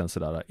grabbarna i bilen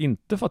sådär.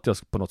 Inte för att jag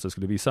på något sätt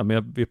skulle visa,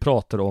 men vi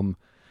pratade om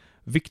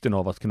vikten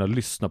av att kunna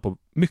lyssna på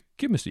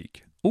mycket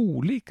musik.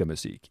 Olika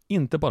musik.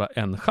 Inte bara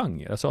en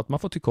genre. Alltså att man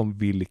får tycka om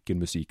vilken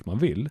musik man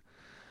vill.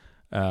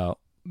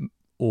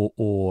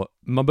 Och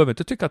man behöver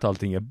inte tycka att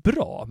allting är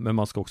bra, men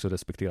man ska också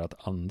respektera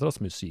att andras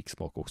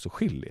musiksmak också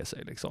skiljer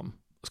sig liksom.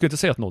 Jag ska inte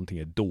säga att någonting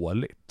är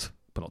dåligt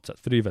på något sätt,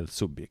 för det är väldigt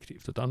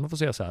subjektivt, utan man får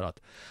säga så här att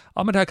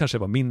men det här kanske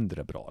var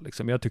mindre bra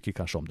liksom. Jag tycker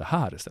kanske om det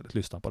här istället,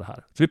 lyssna på det här.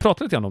 Så vi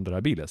pratade lite grann om det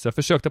här bilen, så jag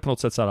försökte på något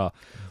sätt så här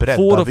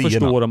få att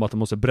förstå dem att de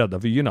måste bredda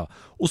vyerna.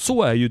 Och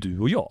så är ju du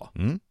och jag.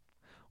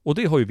 Och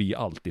det har ju vi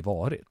alltid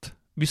varit.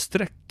 Vi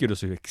sträcker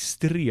oss ju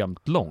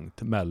extremt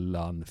långt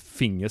mellan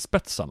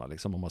fingerspetsarna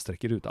liksom, om man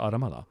sträcker ut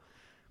armarna.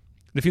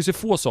 Det finns ju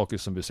få saker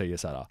som vi säger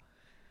så här: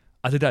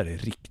 det där är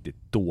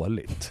riktigt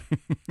dåligt.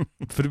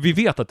 För vi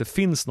vet att det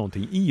finns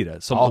någonting i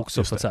det som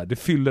också så att säga, det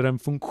fyller en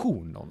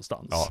funktion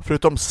någonstans. Ja,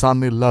 förutom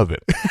Sunny Love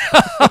It.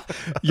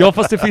 Ja,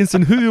 fast det finns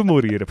en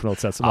humor i det på något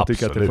sätt som jag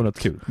tycker att det är på något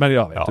kul. Men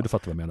jag vet, du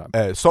fattar vad jag menar.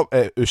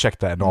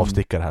 Ursäkta en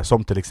avstickare här,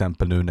 som till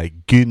exempel nu när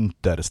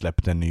Günther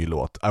släppte en ny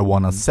låt, I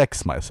Wanna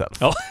Sex Myself.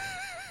 Ja.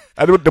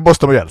 Det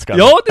måste man ju älska.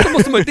 Ja,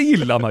 det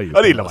gillar man ju.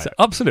 Ja, det gillar man ju.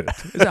 Absolut.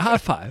 High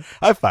five.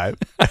 High five.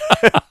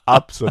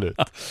 Absolut.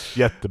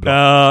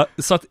 Jättebra.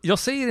 Så att jag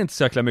säger inte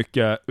så jäkla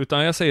mycket,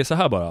 utan jag säger så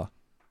här bara.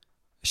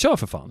 Kör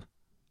för fan.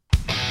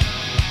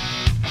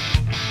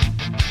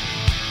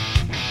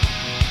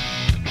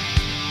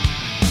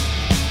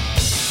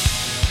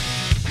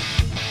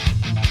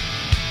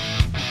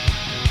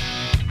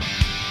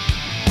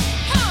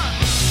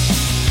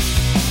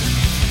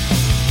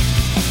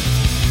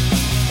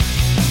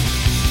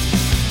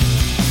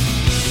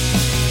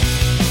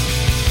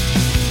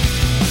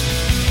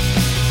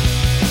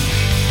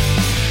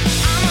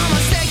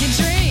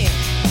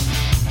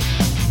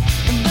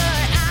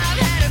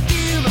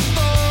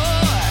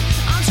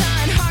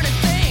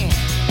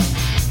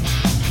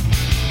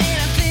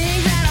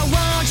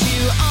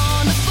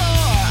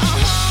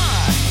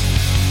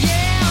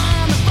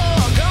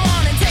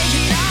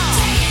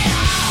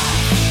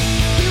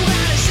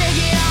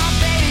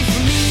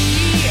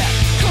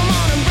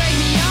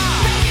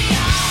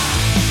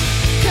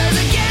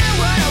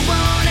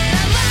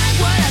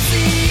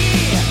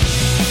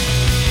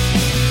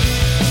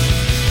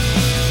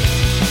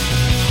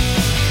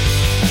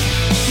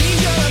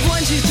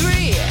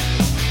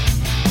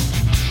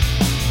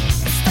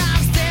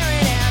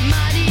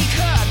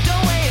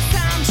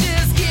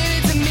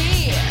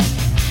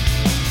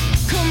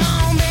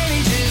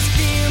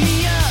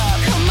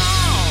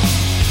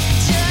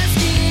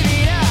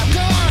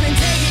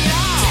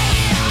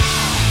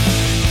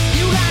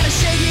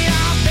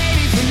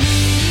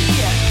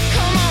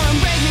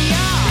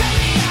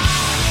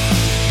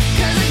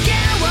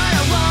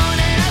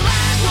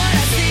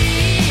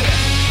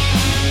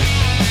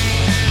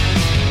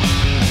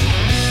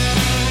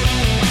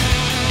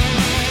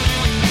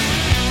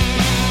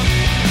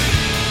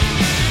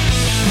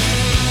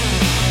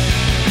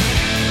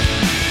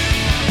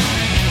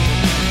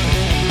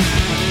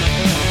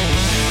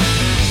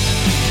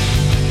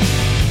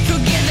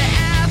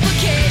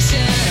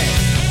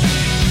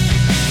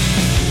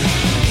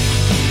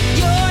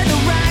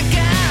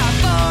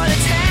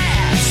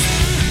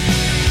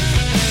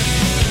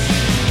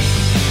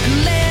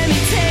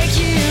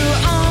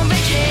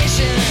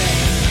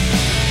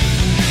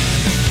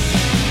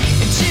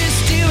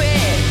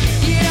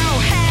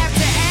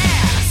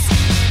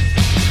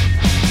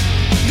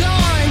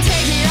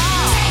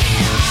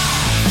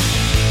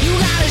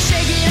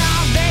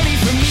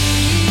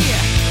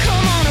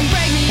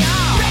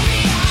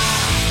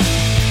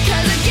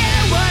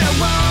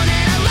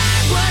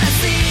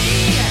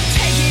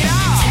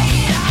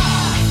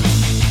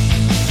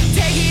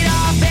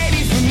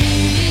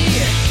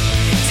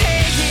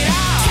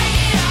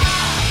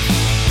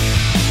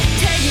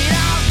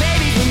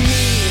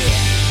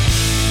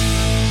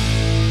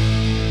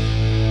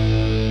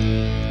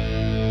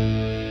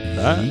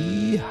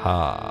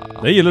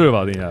 Det gillar du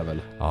va, din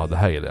jävel? Ja, det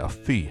här gillar jag.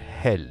 Fy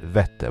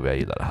helvete vad jag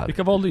gillar det här.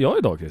 Vilka valde jag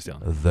idag,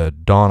 Christian? The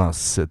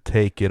Donnas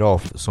Take It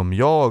Off, som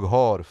jag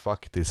har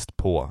faktiskt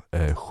på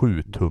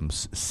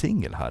 7-tums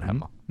singel här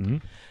hemma.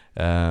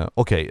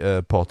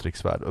 Okej, Patrik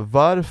Svärd,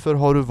 varför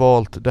har du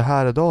valt det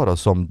här idag då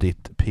som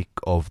ditt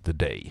pick of the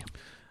day?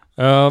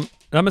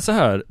 Nej men så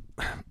här.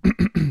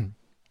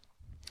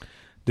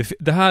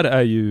 Det här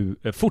är ju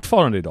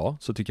fortfarande idag,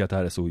 så tycker jag att det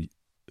här är så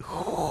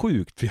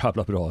sjukt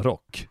jävla bra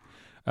rock.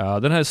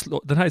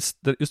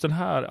 Just den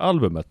här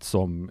albumet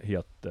som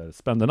heter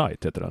Spend the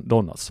Night, heter den,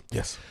 Donnas.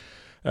 Yes.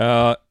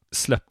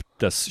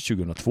 Släpptes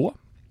 2002.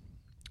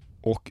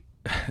 Och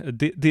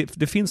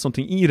det finns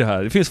någonting i det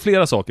här. Det finns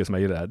flera saker som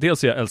jag gillar det här.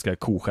 Dels jag älskar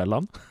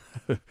koskällan.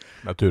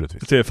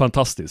 Naturligtvis. Det är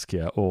fantastiskt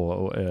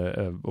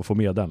att få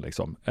med den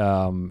liksom.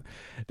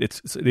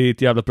 Det är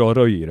ett jävla bra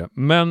röj i det.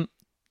 Men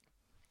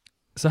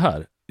så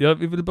här, jag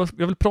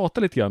vill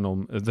prata lite grann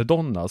om The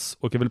Donnas,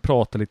 och jag vill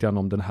prata lite grann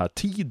om den här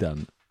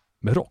tiden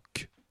med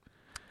rock.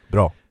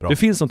 Bra. Det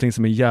finns någonting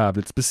som är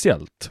jävligt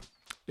speciellt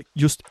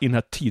just i den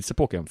här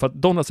tidsepoken. För att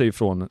Donnas är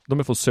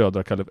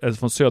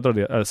från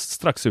södra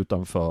strax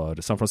utanför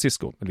San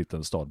Francisco, en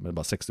liten stad med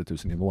bara 60 000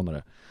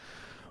 invånare.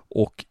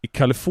 Och i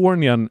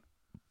Kalifornien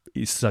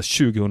i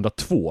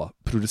 2002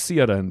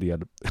 producerar en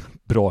del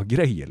bra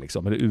grejer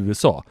liksom, eller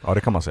USA. Ja,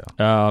 det kan man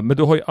säga. Men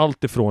du har ju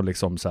allt ifrån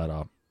liksom så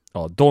här,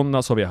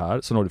 Donnas har vi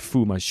här, sen har du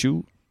Fu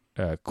Manchu,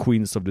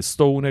 Queens of the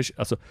Stone Age,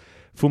 alltså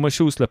Fu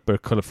Manchu släpper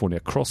California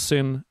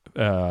Crossing,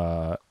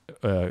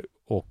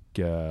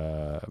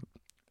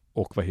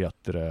 och vad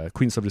heter det,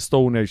 Queens of the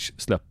Stone Age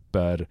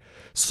släpper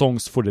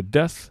Songs for the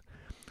Death,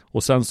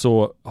 och sen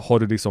så har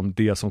du liksom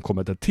det som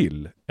kommer där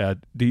till.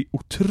 Det är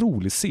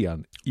otrolig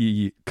scen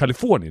i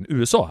Kalifornien,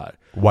 USA här.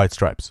 White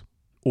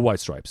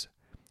Stripes.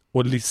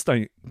 Och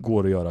listan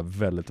går att göra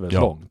väldigt, väldigt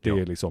lång. Det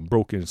är liksom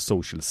Broken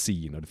Social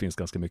Scene, och det finns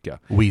ganska mycket.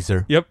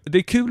 Weezer. Ja, det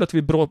är kul att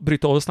vi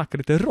bryter av och snackar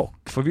lite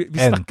rock. För vi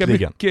snackar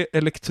mycket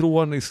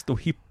elektroniskt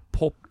och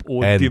hiphop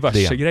och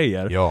diverse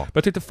grejer. Ja. Men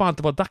jag tyckte fan att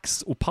det var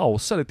dags att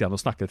pausa lite grann och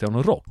snacka lite grann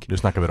om rock. Nu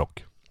snackar vi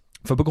rock.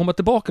 För att komma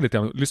tillbaka lite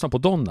grann och lyssna på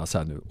Donnas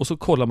här nu. Och så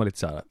kollar man lite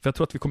så här. För jag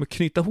tror att vi kommer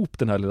knyta ihop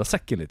den här lilla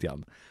säcken lite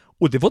grann.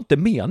 Och det var inte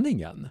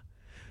meningen.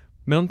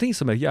 Men någonting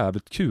som är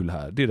jävligt kul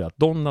här, det är det att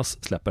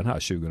Donnas släpper den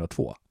här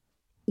 2002.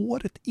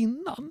 Året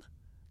innan,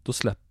 då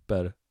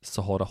släpper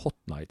Sahara Hot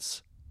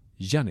Nights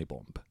Jenny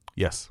Bomb.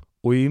 Yes.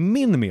 Och i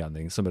min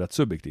mening, som är rätt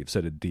subjektiv, så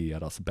är det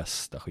deras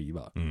bästa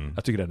skiva.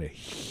 Jag tycker den är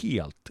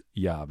helt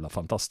jävla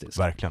fantastisk.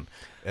 Verkligen.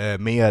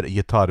 Mer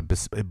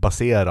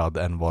gitarrbaserad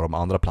än vad de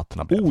andra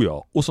plattorna blev. Oh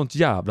ja, och sånt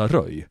jävla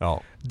röj.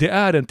 Ja. Det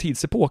är en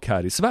tidsepok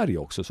här i Sverige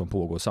också som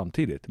pågår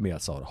samtidigt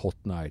med Sahara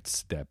Hot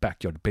Nights, det är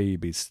Backyard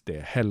Babies, det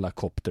är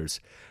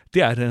Helicopters.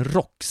 Det är en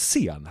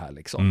rockscen här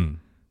liksom.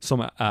 Som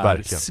är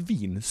verkligen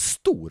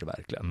svinstor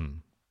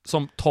verkligen.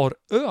 Som tar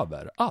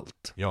över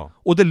allt. Ja.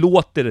 Och det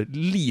låter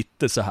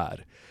lite så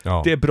här.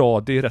 Ja. Det är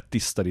bra, det är rätt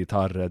distade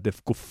gitarrer,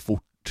 det går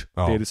fort.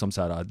 Ja. Det är liksom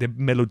så här, det är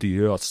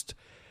melodiöst.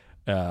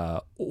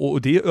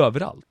 Och det är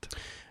överallt.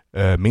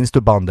 Minns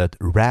du bandet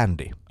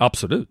Randy?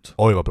 Absolut.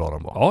 Oj vad bra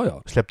de var. Ja,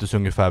 ja. Släpptes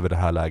ungefär vid det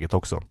här läget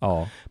också.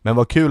 Ja. Men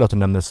vad kul att du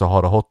nämnde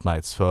Sahara Hot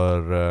Nights,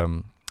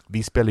 för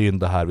vi spelar ju in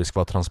det här, vi ska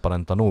vara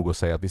transparenta nog och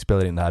säga att vi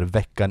spelar in det här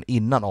veckan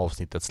innan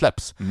avsnittet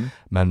släpps.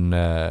 Men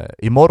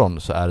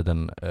imorgon så är det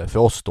den, för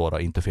oss då,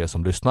 inte för er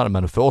som lyssnar,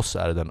 men för oss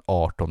är det den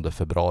 18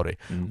 februari.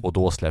 Och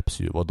då släpps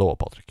ju, vad då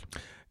Patrik?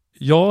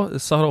 Ja,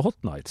 Sahara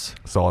Hot Nights.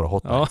 Sahara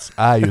Hot Nights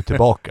är ju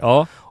tillbaka.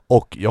 Ja.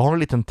 Och jag har en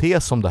liten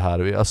tes om det här,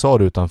 jag sa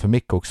det utanför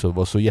mick också, det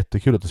var så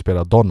jättekul att du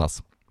spelade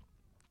Donnas.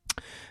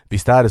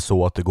 Visst är det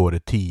så att det går i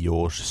 10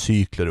 års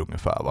cykler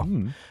ungefär va?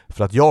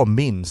 För att jag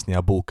minns när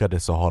jag bokade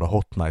Sahara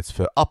Hot Nights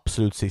för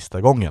absolut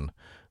sista gången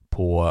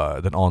på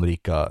den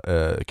anrika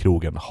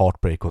krogen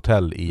Heartbreak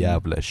Hotel i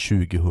Gävle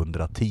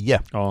 2010.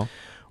 Ja.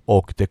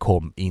 Och det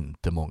kom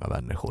inte många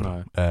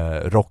människor.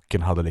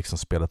 Rocken hade liksom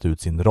spelat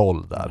ut sin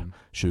roll där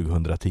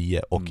 2010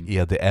 och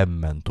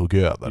EDM:en tog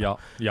över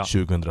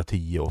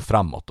 2010 och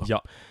framåt då.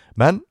 Ja.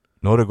 Men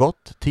nu har det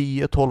gått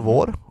 10-12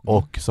 år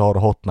och Sahara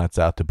Hot Nights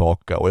är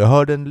tillbaka. Och jag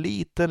hörde en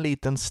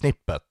liten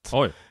snippet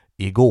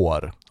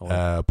igår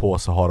på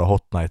Sahara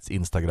Hot Nights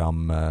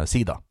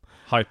Instagram-sida.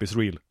 Hype is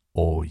real.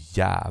 Och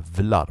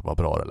jävlar vad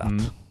bra det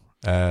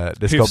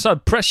lät.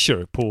 Hyfsad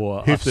pressure på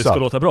att det ska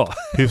låta bra.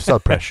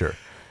 Hyfsad pressure.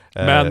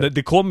 Men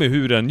det kommer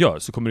hur den gör,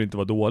 så kommer det inte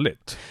vara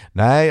dåligt.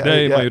 Nej,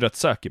 det är man ju rätt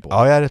säker på.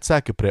 Ja, jag är rätt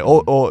säker på det.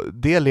 Och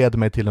det leder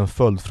mig till en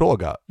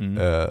följdfråga.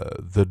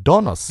 The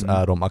Donnas,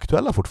 är de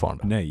aktuella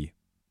fortfarande? Nej.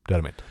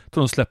 Därmed. Jag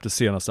tror de släppte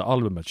senaste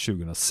albumet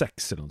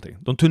 2006 eller någonting.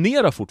 De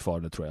turnerar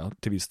fortfarande tror jag,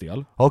 till viss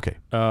del. Okej.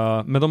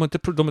 Men de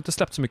har inte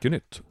släppt så mycket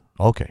nytt.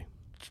 Okej.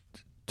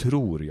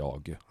 Tror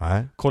jag.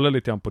 Nej. Kolla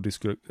lite grann på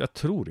diskografin. Jag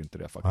tror inte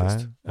det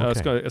faktiskt. Nej,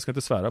 okay. Jag ska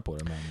inte svära på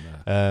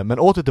det. Men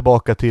åter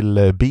tillbaka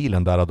till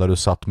bilen där du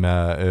satt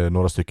med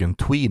några stycken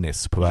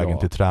tweenies på vägen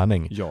till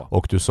träning. Ja.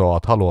 Och du sa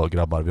att hallå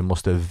grabbar, vi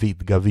måste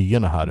vidga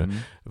vyerna här.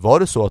 Var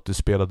det så att du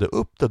spelade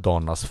upp The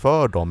Donnas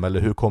för dem?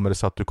 Eller hur kommer det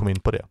sig att du kom in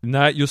på det?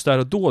 Nej, just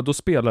där och då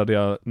spelade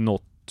jag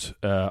något något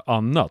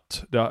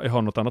annat. Jag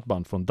har något annat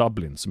band från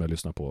Dublin som jag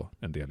lyssnar på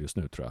en del just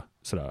nu, tror jag.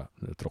 Sådär,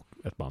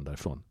 ett band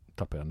därifrån.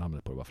 Tappar jag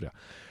namnet på det, varför det?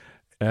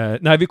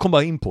 Nej, vi kom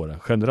bara in på det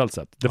generellt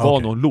sett. Det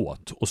var någon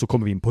låt och så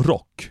kommer vi in på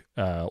rock.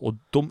 Och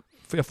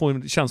för jag får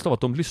en känsla av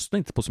att de lyssnar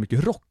inte på så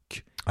mycket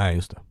rock. Nej,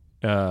 just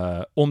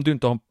det. Om du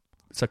inte har,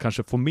 så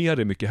kanske får med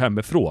dig mycket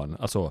hemifrån,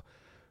 alltså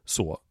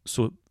så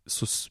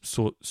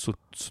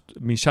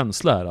min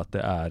känsla är att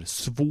det är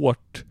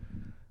svårt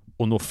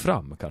att nå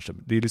fram kanske.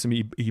 Det är liksom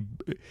i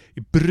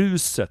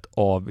bruset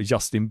av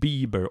Justin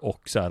Bieber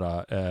och så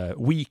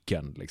här,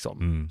 Weekend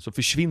liksom. Så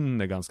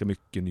försvinner ganska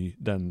mycket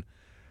den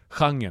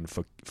genren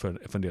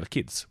för en del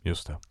kids.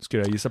 Just det.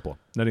 Skulle jag gissa på.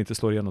 När det inte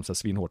slår igenom så här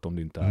svinhårt om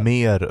det inte är...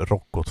 Mer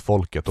rock åt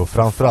folket och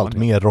framförallt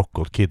mer rock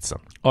åt kidsen.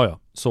 Ja.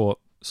 Så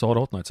har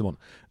det Hot Nights imorgon.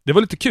 Det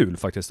var lite kul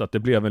faktiskt att det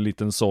blev en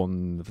liten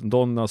sån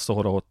Donnas och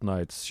Hot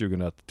Nights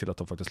 2001 till att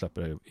de faktiskt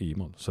släpper det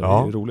imorgon. Så det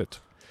är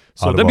roligt.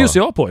 Så den bjuder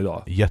jag på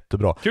idag.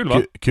 Jättebra. Kul,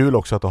 va? Kul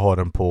också att du har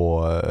den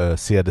på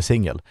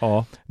CD-singel.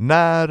 Ja.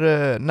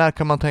 När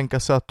kan man tänka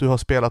sig att du har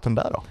spelat den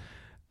där då?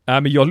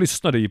 Men jag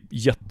lyssnade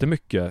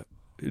jättemycket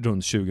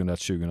runt 2001,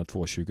 2002,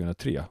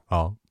 2003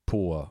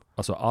 på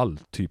alltså all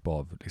typ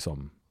av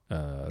liksom,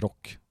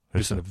 rock. Jag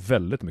lyssnade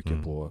väldigt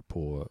mycket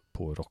på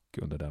rock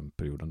under den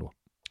perioden då.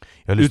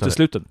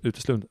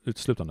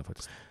 Uteslutande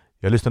faktiskt.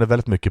 Jag lyssnade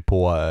väldigt mycket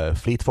på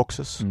Fleet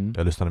Foxes.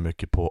 Jag lyssnade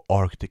mycket på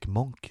Arctic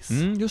Monkeys.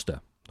 Just det.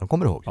 De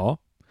kommer ihåg? Ja.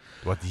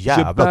 Det var ett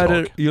jävla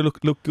drag. You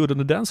look good on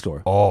the dance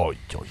floor. Oj.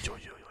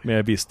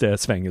 Med visst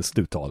svängelskt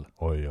uttal.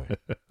 Oj.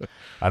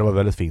 Ja, det var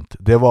väldigt fint.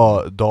 Det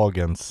var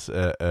dagens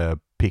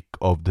pick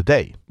of the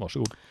day.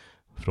 Varsågod.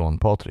 Från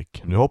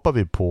Patrik. Nu hoppar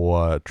vi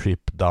på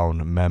Trip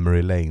Down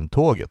Memory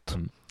Lane-tåget.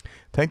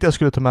 Tänkte jag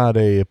skulle ta med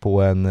dig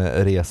på en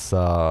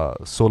resa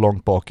så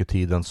långt bak i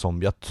tiden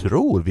som jag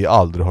tror vi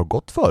aldrig har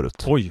gått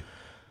förut. Oj.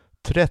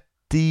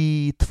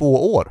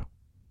 32 år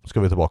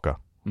ska vi tillbaka.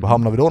 Var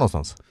hamnar vi då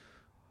någonstans?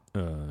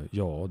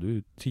 Ja, du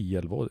är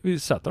 10-11 år. Vi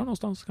sätter den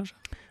någonstans kanske?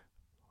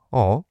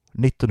 Ja,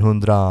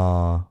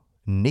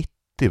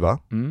 1990 va?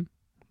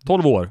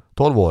 12 år.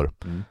 12 år.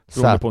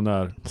 På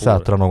när.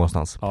 Sätra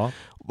någonstans. Ja.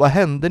 Vad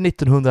hände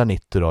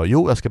 1990 då?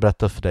 Jo, jag ska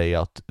berätta för dig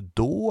att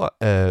då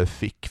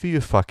fick vi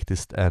ju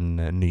faktiskt en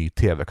ny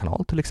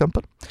tv-kanal till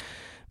exempel.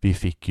 Vi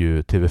fick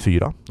ju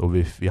TV4 och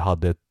vi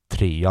hade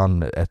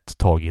 3:an ett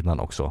tag innan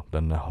också.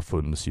 Den har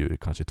funnits ju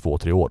kanske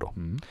 2-3 år då.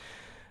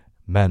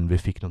 Men vi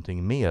fick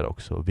någonting mer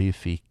också. Vi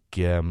fick,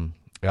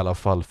 i alla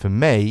fall för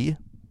mig,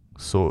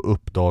 så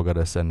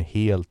uppdagades en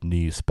helt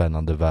ny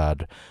spännande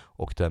värld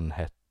och den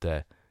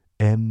hette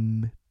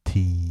MTV.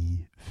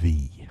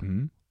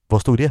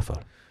 Vad stod det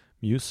för?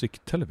 Music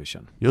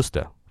Television. Just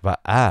det. Vad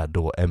är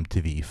då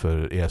MTV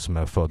för er som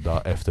är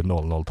födda efter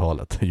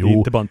 00-talet? Jo. Det är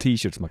inte bara en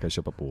t-shirt som man kan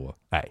köpa på.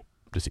 Nej,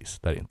 precis.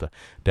 Det är inte.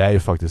 Det är ju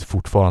faktiskt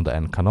fortfarande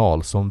en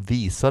kanal som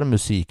visar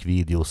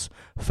musikvideos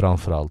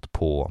framförallt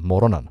på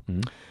morgonen.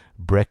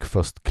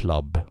 Breakfast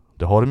Club.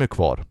 Det har de ju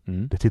kvar.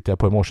 Det tittar jag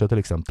på i morse till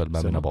exempel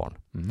med mina barn.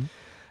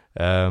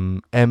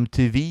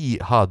 MTV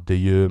hade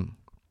ju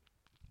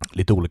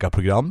lite olika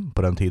program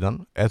på den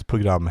tiden. Ett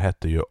program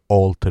hette ju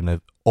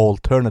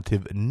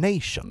Alternative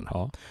Nation.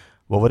 Ja.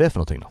 Vad var det för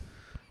någonting då?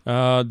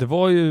 Det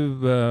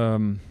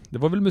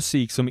var väl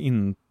musik som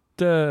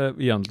inte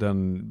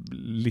egentligen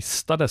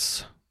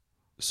listades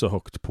så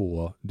högt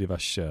på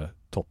diverse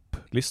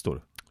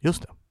topplistor.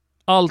 Just det.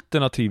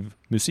 Alternativ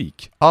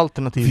musik.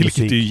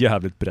 Vilket är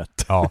jävligt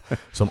brett. Ja,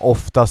 som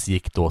oftast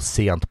gick då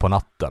sent på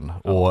natten.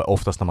 Och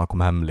oftast när man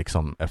kom hem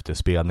liksom efter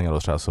spelningar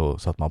och så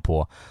satt man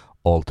på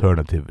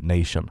Alternative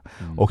Nation.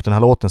 Och den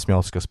här låten som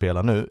jag ska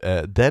spela nu,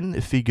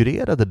 den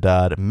figurerade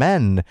där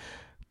men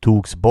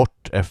togs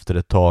bort efter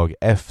ett tag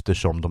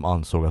eftersom de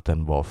ansåg att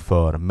den var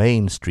för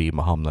mainstream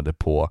och hamnade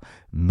på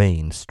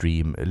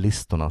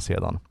mainstream-listorna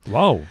sedan.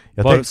 Wow,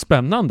 vad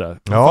spännande.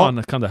 Vad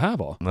fan kan det här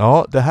vara?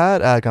 Ja, det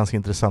här är ganska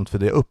intressant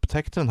för jag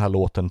upptäckte den här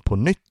låten på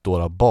nytt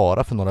då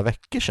bara för några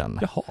veckor sedan.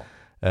 Jaha.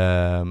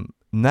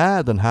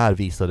 När den här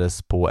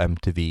visades på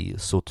MTV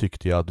så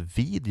tyckte jag att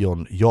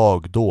videon,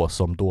 jag då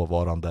som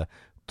dåvarande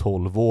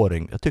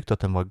 12-åring, jag tyckte att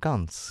den var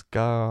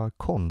ganska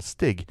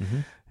konstig.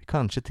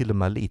 Kanske till och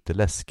med lite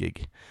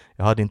läskig.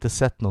 Jag hade inte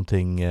sett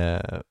någonting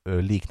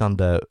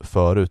liknande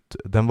förut.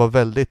 Den var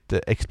väldigt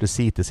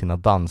explicit i sina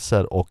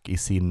danser och i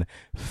sin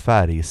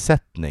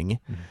färgsättning.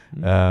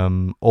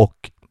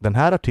 Och den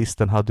här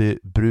artisten hade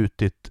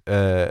brutit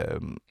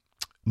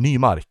ny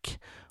mark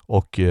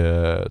och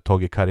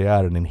tagit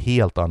karriären i en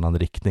helt annan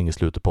riktning i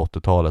slutet på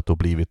 80-talet och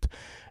blivit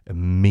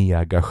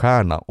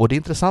megastjärna. Och det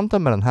intressanta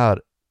med den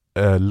här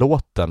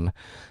låten,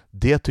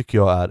 det tycker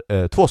jag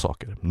är 2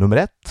 saker. Nummer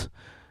 1,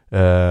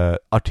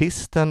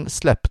 artisten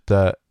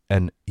släppte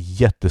en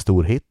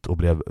jättestor hit och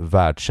blev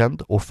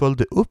världskänd och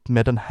följde upp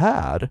med den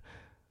här,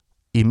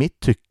 i mitt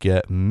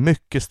tycke,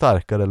 mycket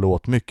starkare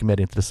låt, mycket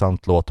mer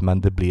intressant låt,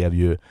 men det blev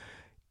ju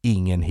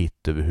ingen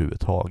hit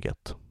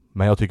överhuvudtaget.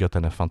 Men jag tycker att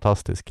den är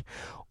fantastisk.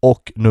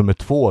 Och nummer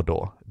 2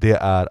 då, det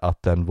är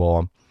att den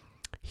var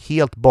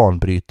helt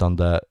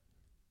banbrytande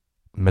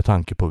med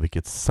tanke på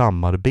vilket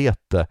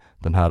samarbete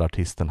den här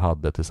artisten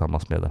hade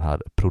tillsammans med den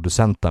här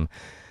producenten.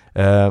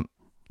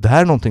 Det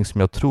här är någonting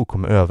som jag tror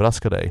kommer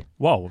överraska dig.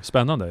 Wow,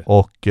 spännande.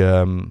 Och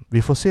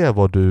vi får se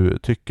vad du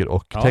tycker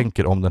och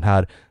tänker om den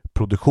här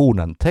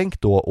produktionen.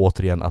 Tänk då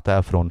återigen att det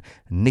är från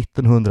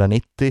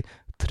 1990,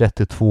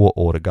 32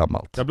 år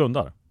gammalt. Jag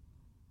blundar.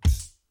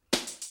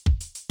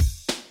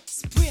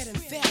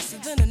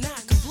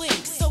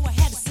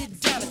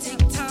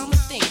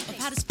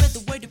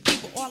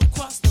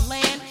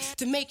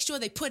 To make sure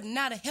they putting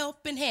out a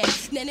helping hand.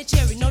 Neneh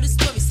Cherry know the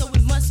story, so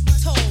it must be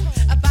told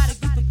about a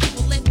group of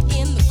people left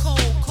in the cold,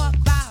 caught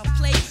by a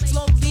plague.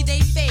 Slowly they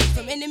fade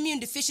from an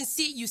immune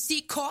deficiency. You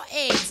see, caught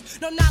AIDS.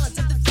 No knowledge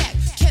of the fact,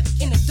 kept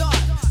in the dark.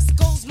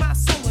 Scolds my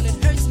soul and it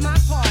hurts my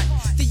heart.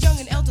 The young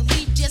and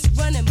elderly just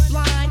running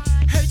blind.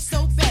 Hurts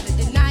so bad it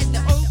denied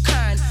their own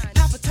kind.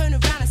 Papa turn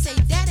around and say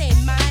that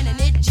ain't mine, and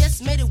it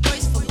just made it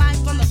worse for life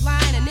on the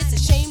line. And it's a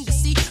shame to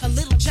see a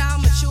little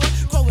child mature,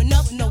 growing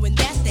up knowing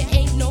that there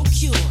ain't no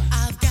cure.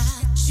 I've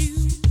got you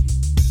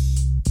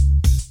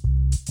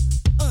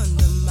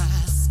under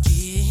my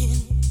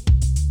skin.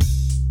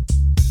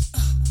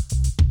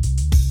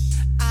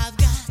 I've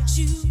got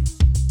you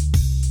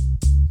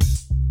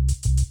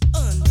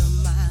under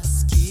my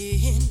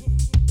skin.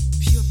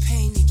 Pure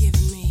pain you're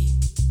giving me.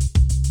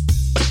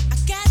 I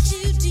got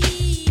you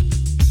deep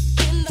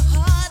in the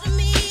heart of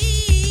me.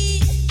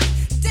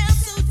 Down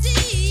so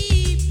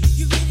deep,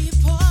 you're really a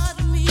part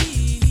of me.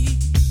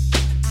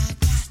 I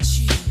got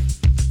you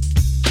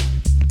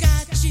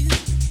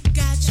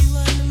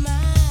under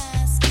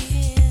my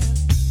skin.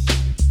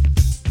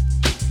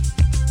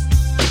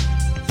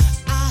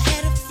 I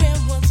had a friend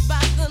once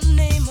by the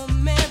name of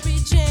Mary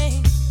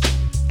Jane.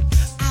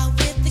 Out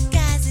with the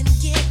guys and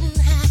getting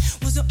high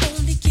was her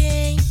only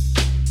game.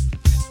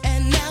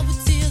 And now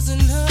with tears in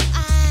her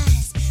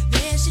eyes,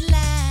 there she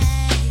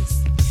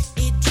lies.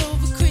 It drove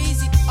her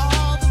crazy,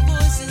 all the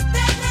voices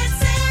that had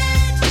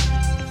said,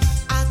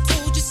 I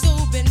told you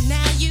so, but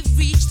now you've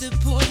reached the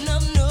point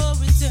of no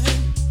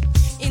return.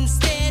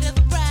 Instead of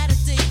the brighter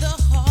day, the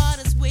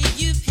hardest way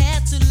you've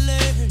had to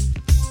learn.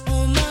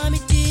 Oh, mommy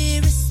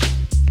dearest,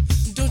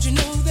 don't you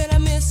know that I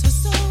miss her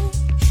so?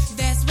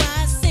 That's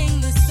why I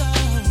sing this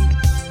song,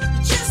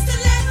 just to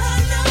let her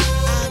know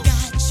I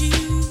got you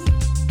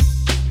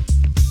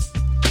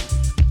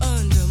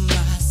under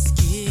my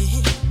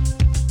skin.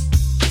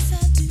 Yes, I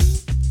do.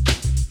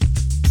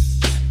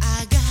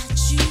 I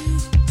got you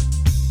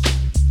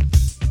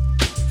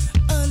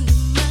under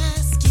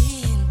my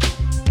skin.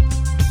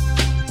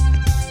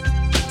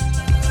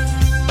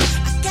 I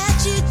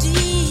got you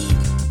deep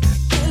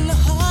in the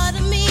heart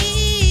of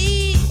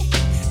me.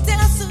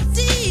 Down so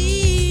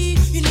deep,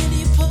 you're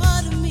nearly a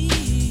part of me.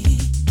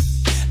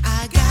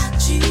 I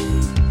got you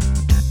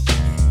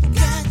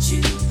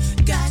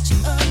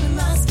under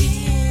my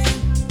skin.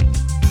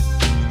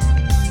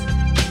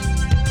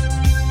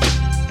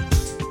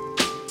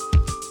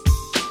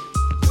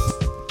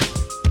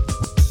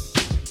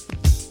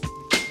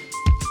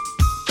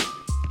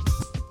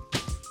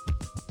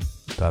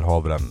 Där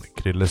har vi den.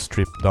 Krilles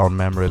Trip Down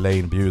Memory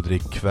Lane bjuder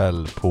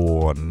ikväll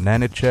på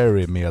Neneh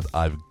Cherry med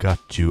I've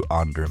Got You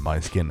Under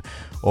My Skin.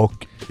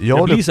 Och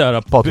Jag blir så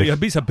här, Patrik. jag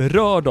blir så här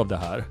berörd av det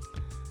här.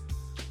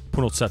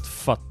 På något sätt,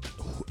 för att,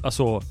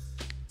 alltså,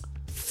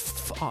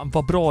 fan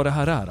vad bra det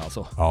här är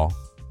alltså. Ja.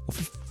 Och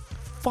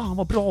fan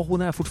vad bra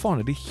hon är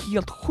fortfarande. Det är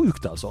helt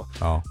sjukt alltså.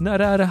 Ja. När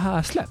är det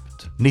här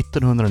släppt?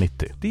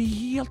 1990. Det är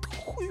helt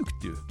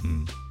sjukt ju.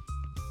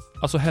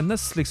 Alltså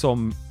hennes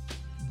liksom,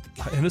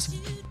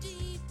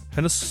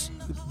 hennes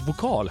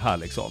vokal här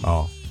liksom.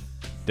 Ja.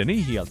 Det är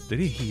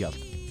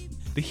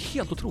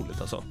helt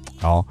otroligt alltså.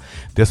 Ja.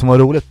 Det som var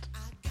roligt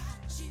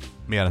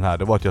med den här,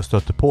 det var att jag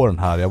stötte på den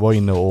här. Jag var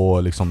inne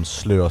och liksom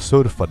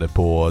slösurfade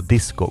på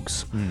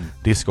Discogs.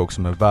 Discogs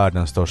som är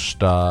världens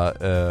största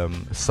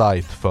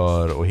sajt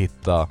för att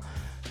hitta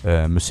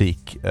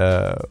musik.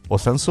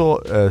 Och sen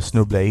så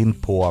snubblade jag in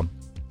på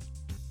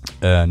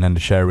Neneh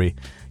Cherry.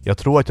 Jag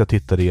tror att jag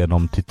tittade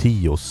igenom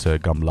Titios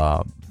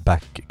gamla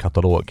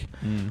backkatalog.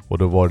 Och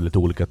då var det lite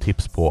olika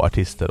tips på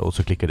artister och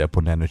så klickade jag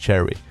på Neneh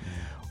Cherry.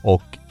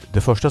 Och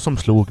det första som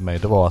slog mig,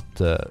 det var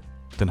att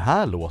den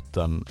här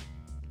låten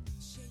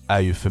är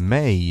ju för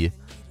mig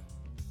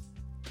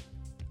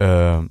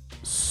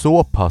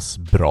så pass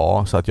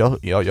bra så att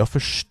jag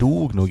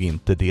förstod nog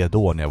inte det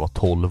då när jag var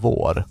 12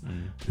 år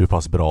hur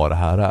pass bra det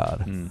här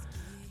är.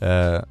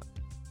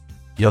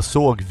 Jag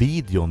såg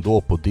videon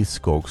då på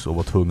Discogs och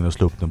var tvungen att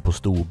slå upp den på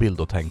storbild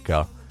och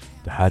tänka,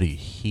 det här är ju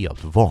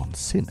helt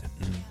vansinnigt.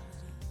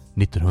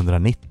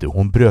 1990,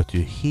 hon bröt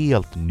ju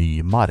helt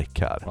ny mark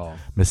här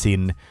med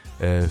sin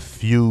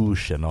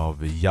fusion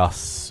av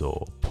jazz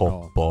och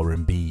pop,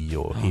 R&B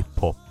och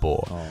hiphop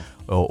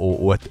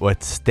och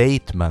ett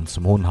statement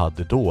som hon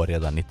hade då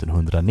redan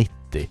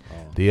 1990.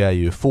 Det är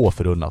ju få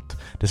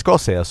förunnat. Det ska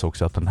sägas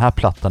också att den här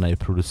plattan är ju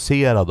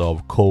producerad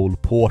av Cole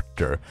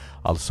Porter,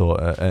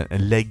 alltså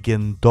en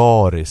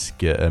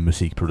legendarisk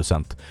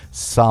musikproducent,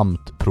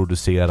 samt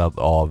producerad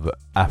av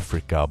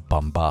Africa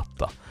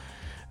Bambaataa.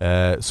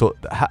 Så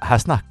här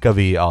snackar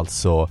vi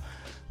alltså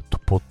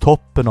på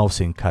toppen av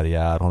sin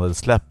karriär. Hon hade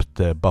släppt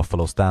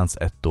Buffalo Stance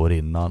 1 år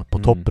innan. På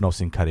toppen av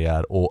sin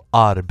karriär och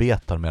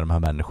arbetar med de här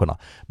människorna.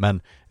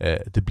 Men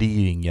det blir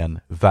ju ingen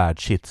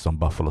världshit som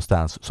Buffalo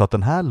Stance. Så att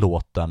den här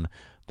låten,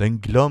 den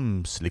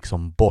glöms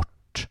liksom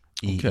bort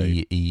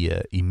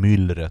i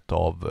myllret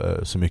av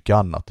så mycket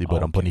annat i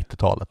början på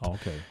 90-talet.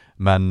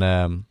 Men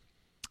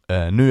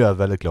nu är jag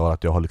väldigt glad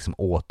att jag har liksom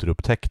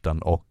återupptäckt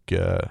den och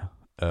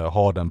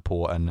har den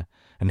på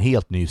en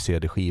helt ny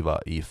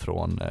CD-skiva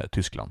ifrån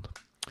Tyskland.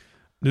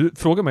 Du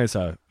frågar mig så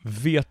här,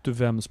 vet du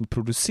vem som har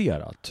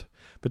producerat?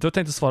 Vet du vad jag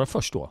tänkte svara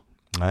först då?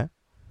 Nej.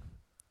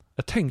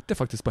 Jag tänkte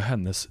faktiskt på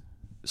hennes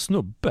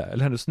snubbe,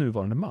 eller hennes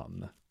nuvarande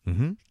man.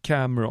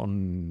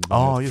 Cameron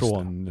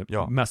från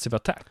Massive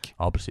Attack.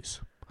 Ja,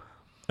 precis.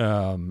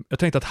 Jag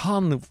tänkte att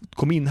han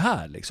kom in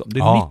här liksom. Det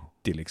är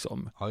 90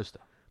 liksom. Ja, just det.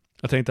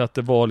 Jag tänkte att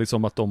det var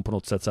liksom att de på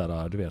något sätt så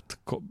här, du vet,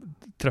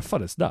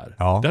 träffades där.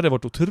 Ja. Det hade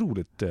varit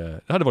otroligt,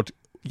 det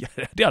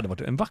hade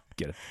varit en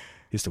vacker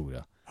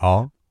historia.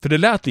 Ja. För det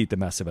lät lite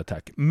Massive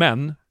Attack,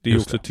 men det är ju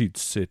också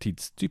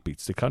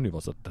tidstypiskt. Det kan ju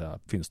vara så att det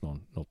finns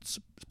något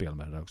spel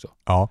med det där också.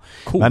 Ja,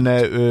 coolt. Men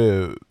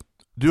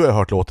du har ju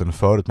hört låten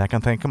förut, men jag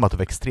kan tänka mig att det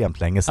var extremt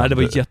länge sedan. Nej, det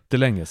var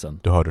jättelänge sedan.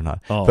 Du hörde den här.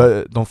 Ja.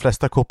 För de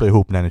flesta kopplar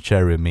ihop Neneh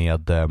Cherry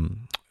med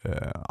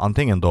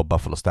antingen då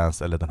Buffalo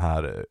Stance eller den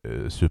här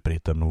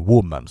superhitten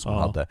Woman som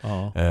hon hade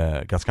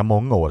ganska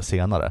många år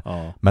senare.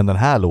 Ja. Men den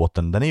här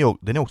låten, den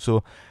är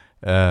också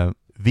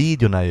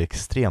videon är ju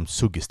extremt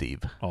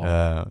suggestiv.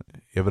 Ja.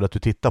 Jag vill att du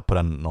tittar på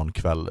den någon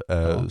kväll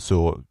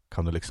så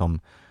kan du liksom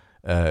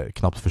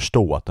knappt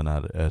förstå att den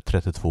är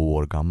 32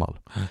 år gammal.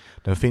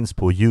 Den finns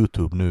på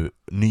YouTube nu,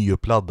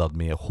 nyuppladdad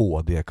med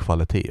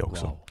HD-kvalitet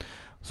också. Wow.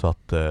 Så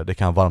att det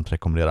kan jag varmt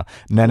rekommendera.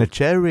 Neneh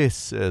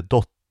Cherrys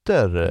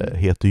dotter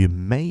heter ju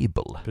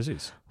Mabel.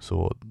 Precis.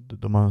 Så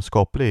de har en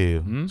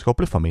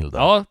skaplig familj där.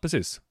 Ja,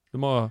 precis.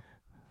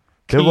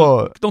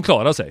 De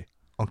klarar sig.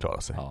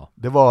 Ja.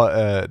 Det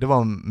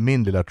var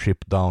min lilla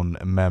trip down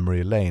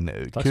memory lane.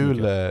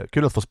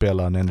 Kul att få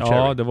spela Neneh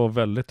Cherry. Ja, det var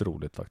väldigt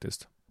roligt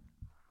faktiskt.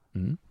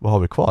 Vad har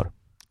vi kvar?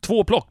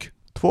 2 plock.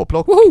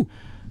 Woho!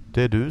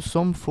 Det är du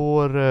som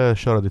får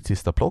köra ditt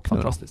sista plock.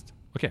 Fantastiskt.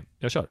 Nu. Okej,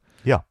 jag kör.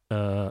 Ja.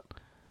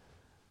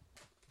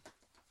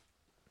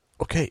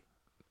 Okej.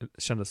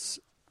 Det kändes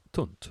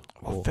tunt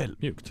och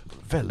mjukt.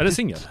 Väldigt. Är det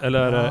singel? Eller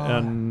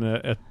är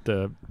det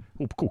ett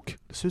hopkok?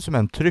 Det ser ut som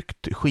en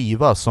tryckt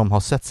skiva som har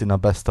sett sina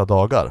bästa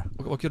dagar.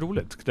 Och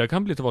roligt. Det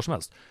kan bli lite var som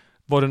helst.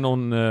 Var det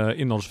någon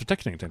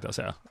innehållsförteckning tänkte jag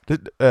säga?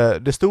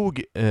 Det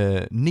stod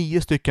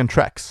 9 stycken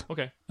tracks.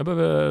 Okej, jag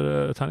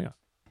behöver tärningar.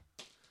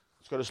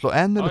 Ska du slå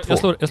en eller 2?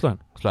 Jag slår en.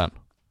 Slå en.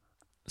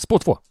 Spår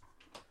 2.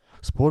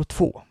 Spår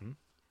 2.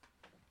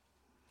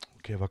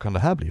 Okej, vad kan det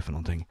här bli för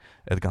någonting?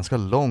 Ett ganska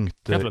långt...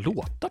 Jävla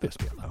låtar vi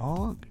spelar.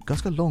 Ja,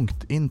 ganska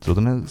långt intro.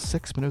 Den är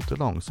 6 minuter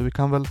lång. Så vi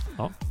kan väl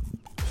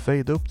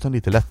fade upp den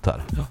lite lätt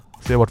här. Ja.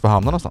 Se vart vi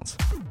hamnar någonstans.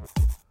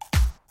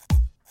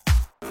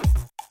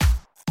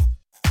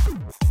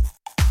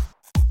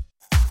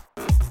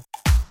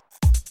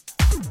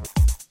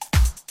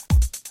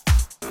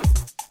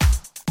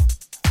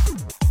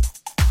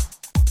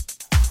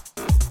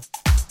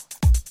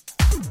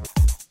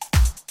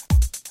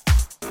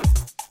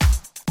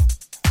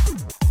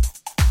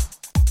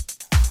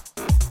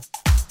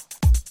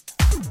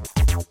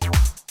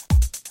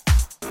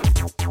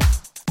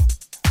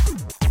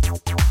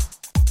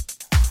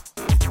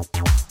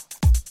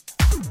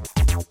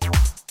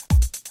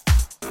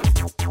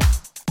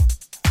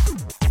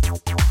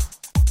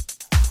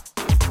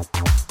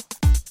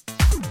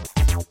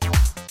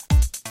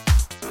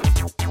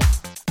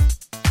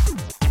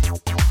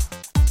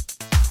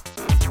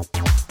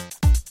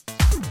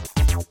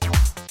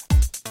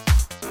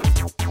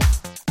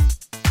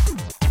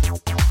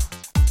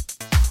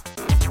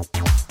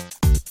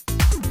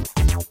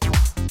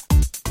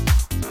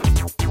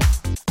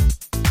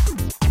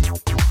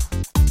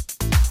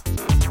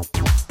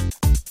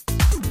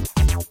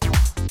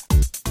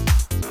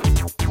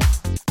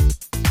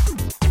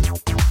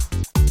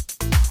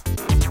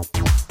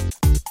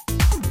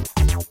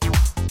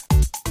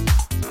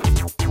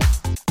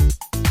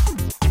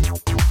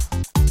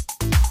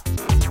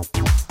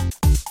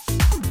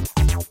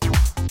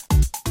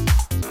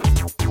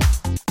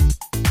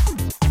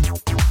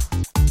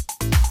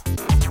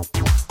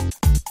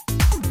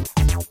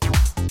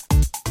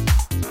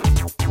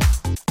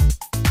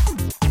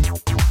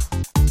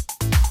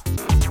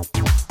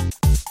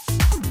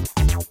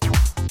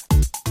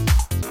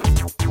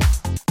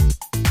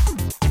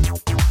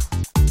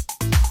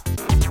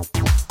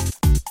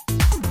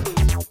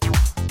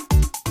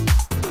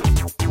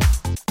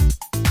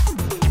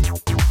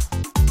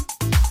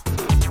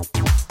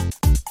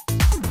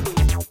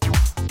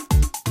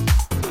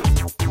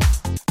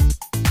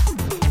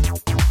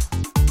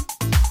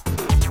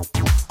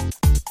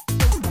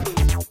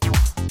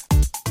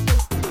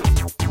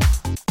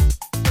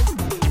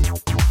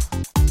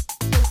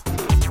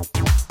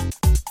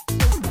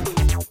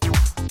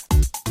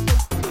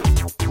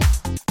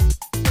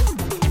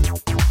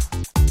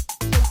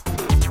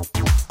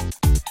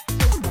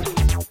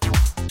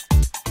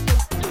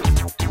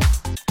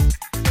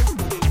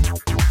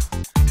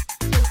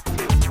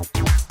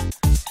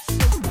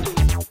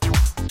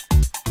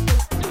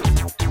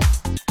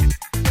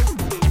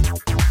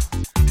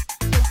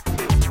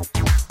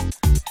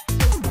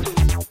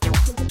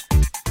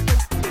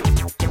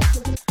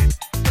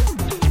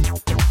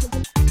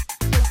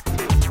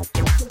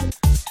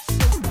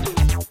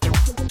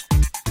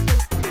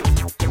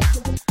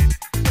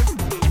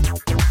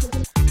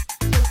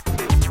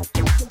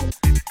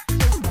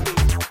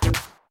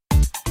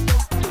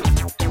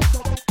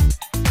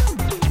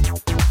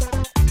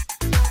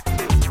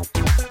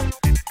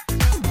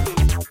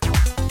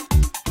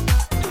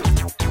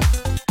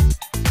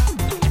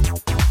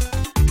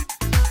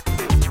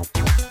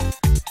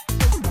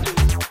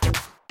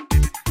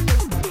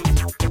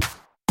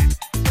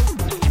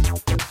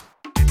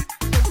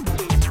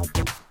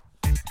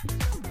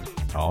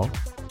 Ja.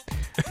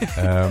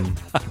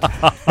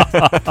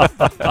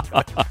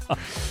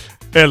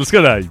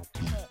 Älskar dig.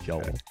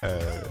 Ja.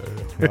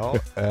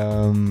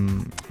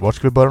 Vart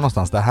ska vi börja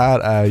någonstans? Det här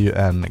är ju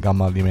en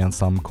gammal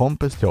gemensam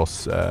kompis till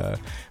oss.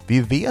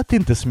 Vi vet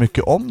inte så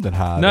mycket om den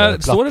här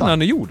plattan. Står det när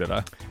ni gjorde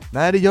det?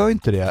 Nej, det gör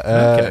inte det.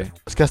 Okay.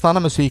 Ska jag stanna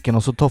musiken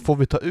och så får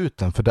vi ta ut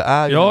den? För det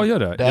är ju... Ja, gör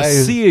det. Jag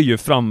ser ju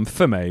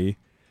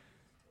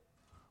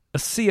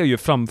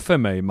framför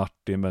mig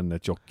Martin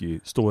Venetjoki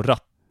stå och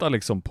ratta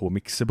liksom på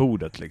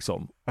mixerbordet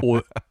liksom.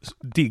 Och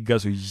digga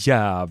så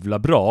jävla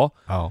bra.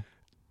 Ja.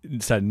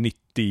 Så här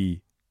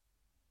 96.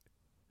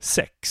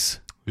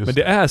 Just men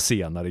det är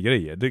senare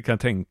grejer, det kan jag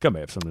tänka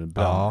mig eftersom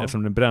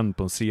den är bränd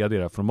på en CD i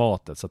det här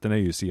formatet, så att den är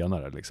ju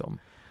senare liksom.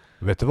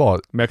 Vet du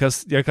vad? Men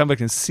jag kan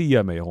verkligen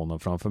se mig honom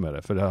framför mig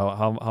det, för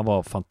han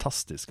var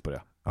fantastisk på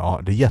det. Ja,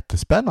 det är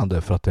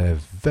jättespännande för att det är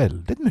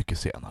väldigt mycket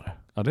senare.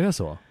 Ja, det är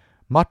så.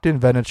 Martin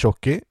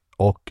Venetjoki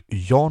och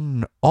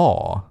John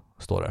A.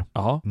 står det.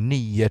 Aha.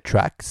 9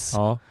 tracks.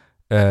 Ja.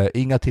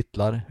 Inga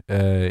titlar,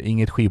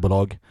 inget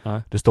skivbolag.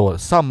 Nej. Det står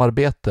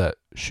samarbete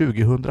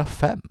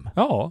 2005.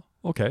 Ja,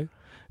 okej.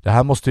 Det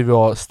här måste vi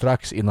ha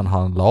strax innan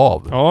han la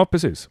av. Ja,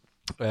 precis.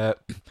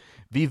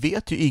 Vi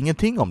vet ju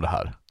ingenting om det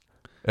här.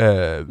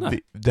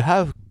 Det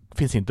här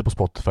finns inte på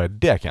Spotify,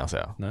 det kan jag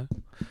säga. Nej.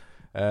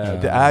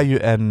 Det är ju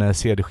en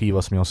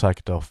CD-skiva som jag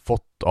säkert har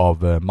fått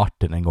av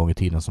Martin en gång i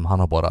tiden, som han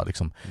har bara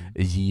liksom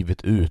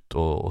givit ut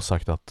och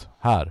sagt att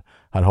här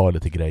har jag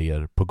lite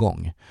grejer på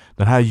gång.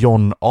 Den här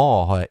John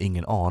A har jag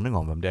ingen aning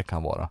om vem det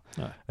kan vara.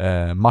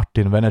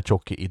 Martin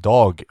Venetjoki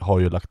idag har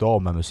ju lagt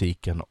av med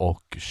musiken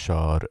och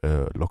kör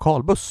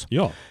lokalbuss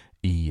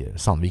i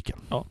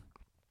Sandviken. Ja.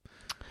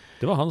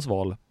 Det var hans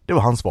val. Det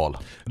var hans val.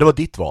 Det var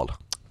ditt val.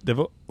 Det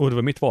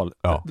var mitt val.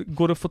 Ja.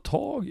 Går det att få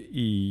tag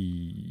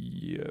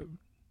i...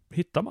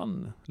 Hittar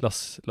man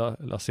La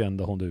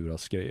Hacienda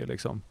Honduras grejer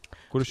liksom?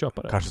 Går det att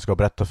köpa det? Kanske ska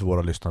berätta för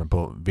våra lyssnare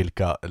på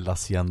vilka La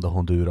Hacienda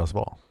Honduras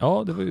var.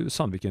 Ja, det var ju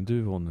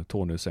Sandviken-duon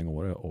Tony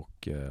Sengore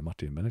och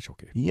Martin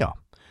Venetjoki. Ja,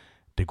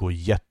 det går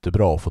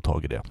jättebra att få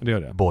tag i det. Det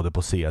gör det. Både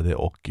på CD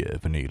och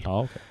vinyl.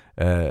 Ja,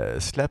 okay.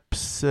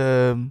 Släpps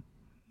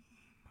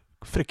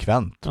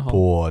frekvent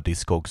på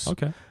Discogs.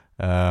 Okay.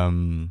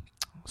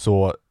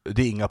 Så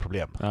det är inga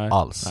problem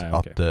alls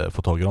att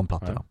få tag i de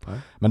plattorna. Nej.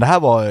 Men det här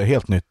var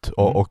helt nytt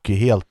och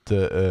helt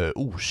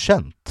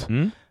okänt.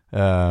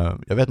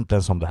 Jag vet inte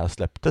ens om det här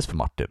släpptes för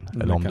Martin.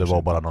 Eller om det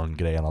var bara någon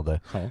grej han hade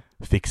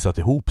fixat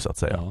ihop så att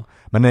säga. Ja.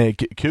 Men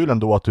kul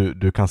ändå att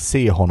du kan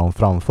se honom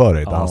framför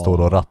dig där han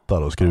står och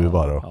rattar och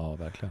skruvar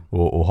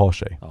och har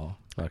sig. Ja,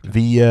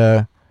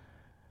 verkligen.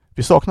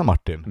 Vi saknar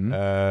Martin.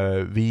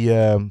 Vi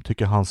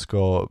tycker han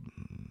ska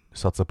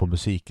satsa på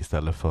musik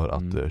istället för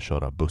att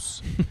köra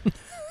buss.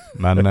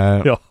 Men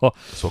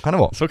så kan det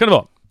vara. Så kan det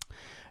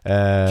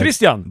vara.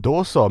 Christian!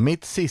 Då så,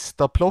 mitt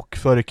sista plock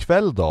för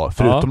ikväll då.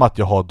 Förutom att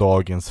jag har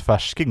dagens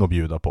färsking att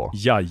bjuda på.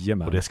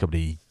 Jajamän. Och det ska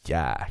bli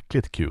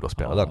jäkligt kul att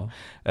spela den.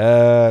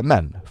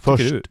 Men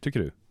först... Tycker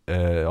du?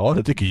 Ja,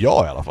 det tycker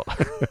jag i alla fall.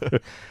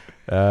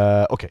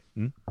 Okej.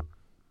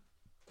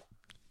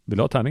 Vill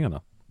du ha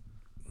tärningarna?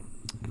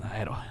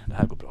 Nej då, det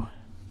här går bra.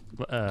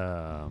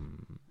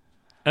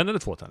 En eller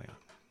 2 tärningar?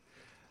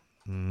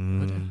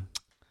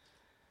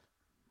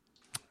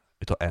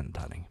 Vi tar en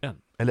tärning. En?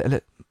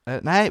 Eller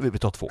nej, vi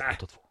tar 2.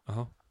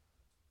 Aha.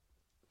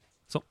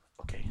 Så.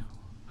 Okej.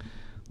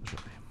 Då kör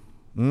vi.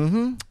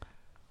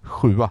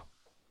 7.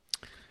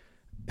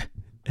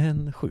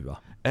 En 7.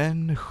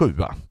 En 7.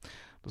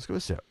 Då ska vi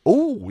se.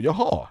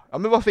 Jaha. Ja,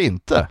 men varför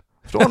inte?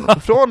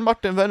 Från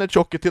Martin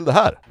Venetjoki till det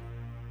här.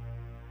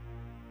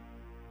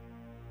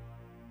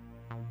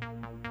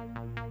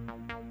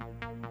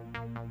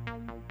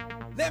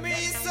 Let me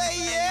say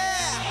yeah.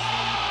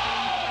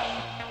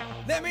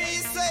 Let me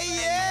say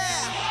yeah.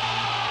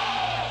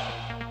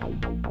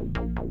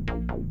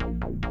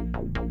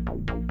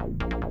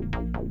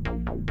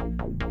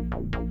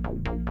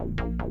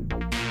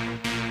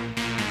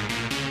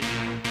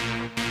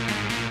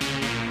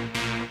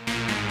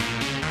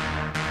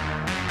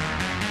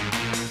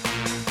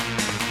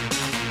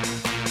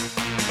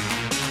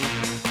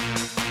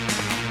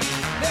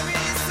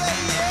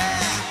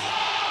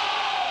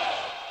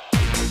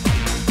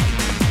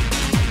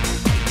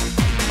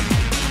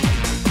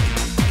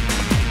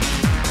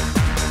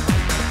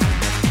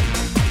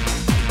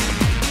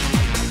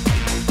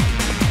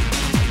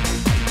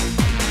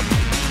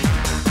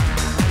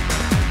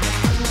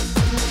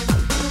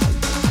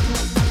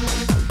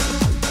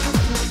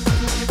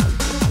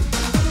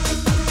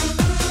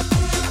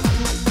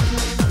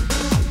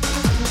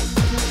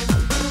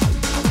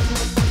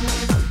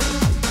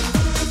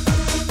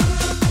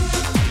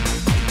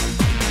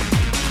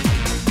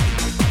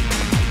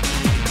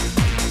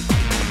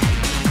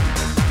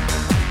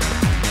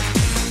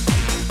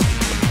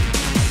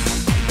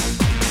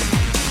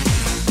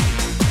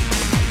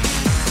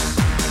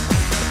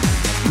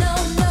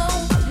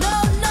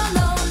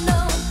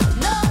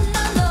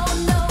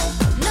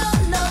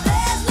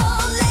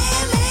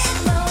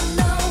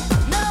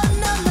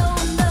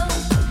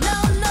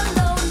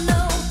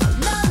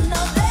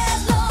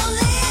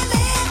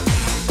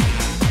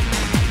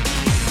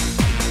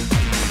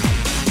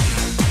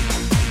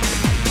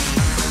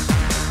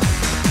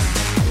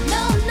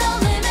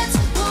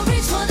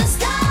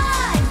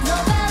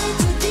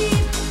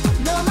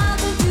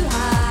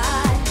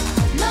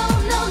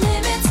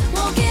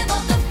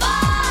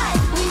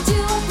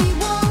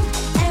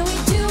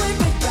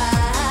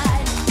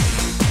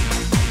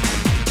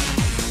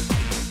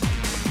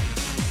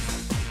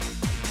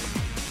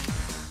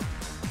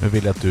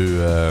 vill jag att du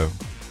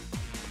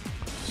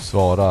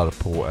svarar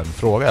på en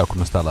fråga jag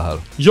kommer ställa här.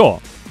 Ja.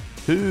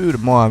 Hur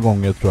många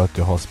gånger tror du att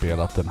jag har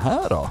spelat den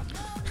här då?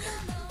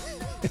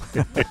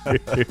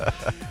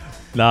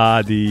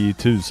 Nej, det är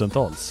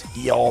tusentals.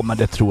 Ja, men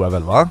det tror jag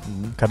väl, va?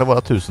 Kan det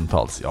vara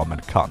tusentals? Ja,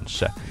 men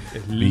kanske.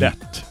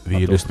 Lätt.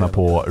 Vi lyssnar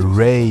på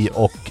Ray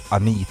och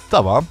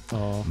Anita, va? Ja.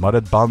 De hade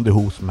ett band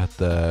ihop som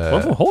hette... Var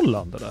de från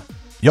Holland eller?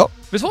 Ja.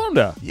 Visst var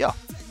de det? Ja.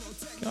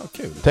 Ja,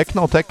 kul.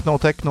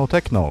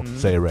 Techno,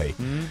 säger Ray.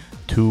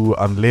 To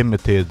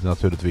Unlimited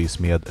naturligtvis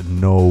med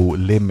No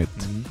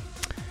Limit.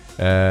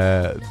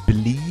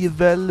 Blir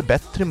väl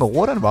bättre med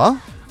åren, va?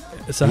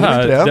 Så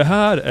här,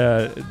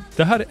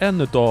 det här är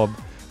en utav...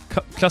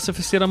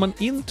 Klassificerar man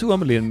in To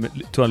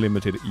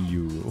Unlimited i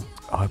euro?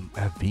 Ja,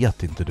 jag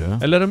vet inte du.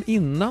 Eller är de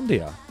innan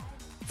det?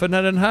 För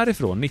när den här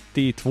ifrån?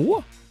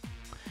 92?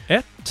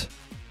 1?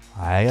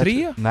 Nej,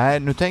 3? Nej,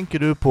 nu tänker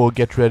du på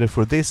Get Ready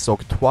For This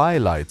och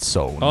Twilight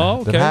Zone. Ja,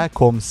 okay. Den här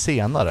kom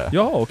senare.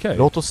 Ja, okej. Okay.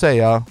 Låt oss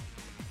säga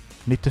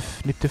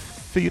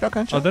 94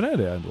 kanske? Ja, den är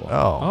det ändå.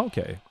 Ja,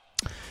 okej.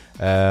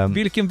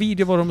 Vilken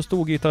video var de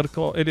stod i ett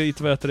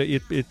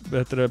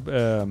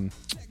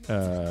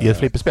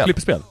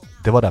flipperspel?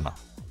 Det var denna.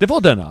 Det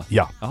var denna?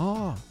 Ja.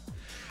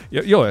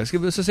 Ja, jag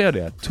ska säga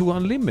det. To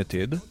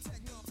Unlimited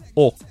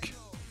och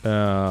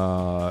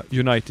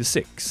United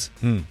 6.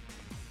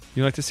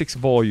 United 6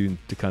 var ju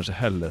inte kanske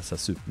heller så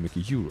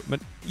supermycket euro. Men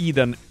i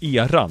den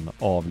eran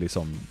av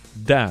liksom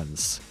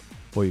dance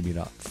var ju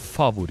mina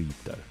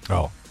favoriter.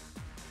 Ja.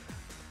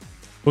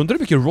 Undrar hur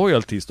mycket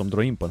royalties de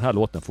drar in på den här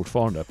låten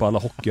fortfarande på alla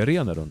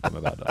hockeyarenor runt om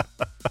i världen.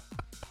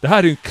 Det här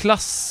är ju en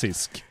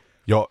klassisk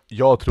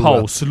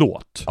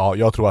pauslåt.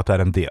 Jag tror att det är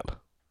en del.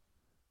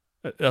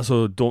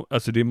 Alltså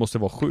det måste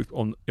vara sjukt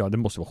det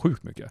måste vara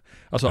sjukt mycket.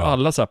 Alltså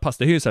alla så här pass,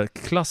 det är ju så här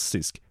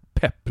klassisk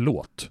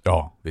pepplåt.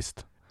 Ja,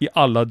 visst. I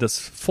alla dess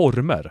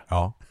former.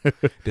 Ja.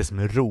 Det som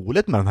är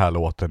roligt med den här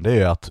låten,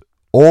 det är att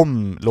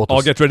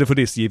Get Ready For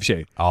This i och för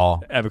sig.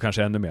 Ja. Är väl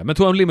kanske ännu mer. Men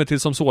To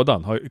Unlimited som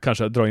sådan har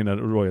kanske drar in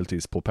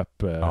royalties på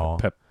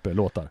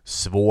pep-låtar.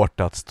 Svårt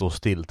att stå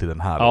still till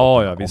den här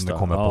låten om det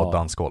kommer på ett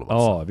dansgolv.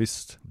 Alltså. Ja,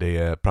 visst. Det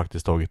är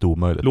praktiskt taget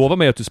omöjligt. Lova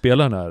mig att du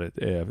spelar den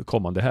här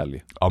kommande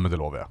helg. Ja, men det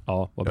lovar jag.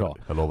 Ja, vad bra.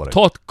 Jag lovar dig.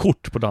 Ta ett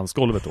kort på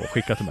dansgolvet då,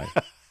 skicka till mig.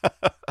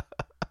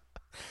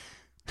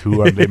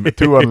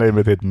 To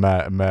Unlimited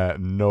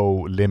med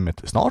No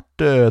Limit. Snart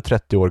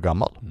 30 år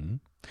gammal.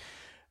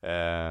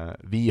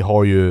 Vi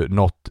har ju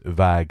nått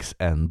vägs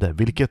ände.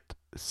 Vilket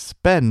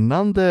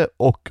spännande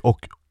och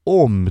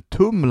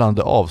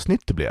omtumlande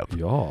avsnitt det blev.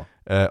 Ja.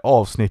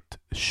 Avsnitt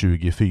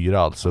 24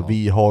 alltså. Ja.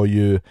 Vi har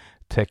ju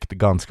täckt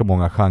ganska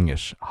många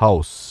genrer.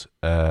 House,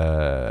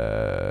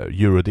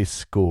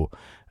 eurodisco,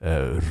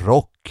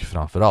 rock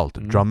framförallt,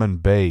 drum and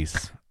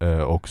bass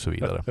och så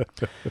vidare.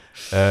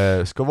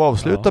 Ska vi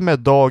avsluta med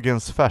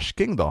dagens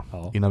färsking då?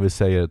 Ja. Innan vi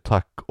säger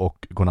tack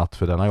och godnatt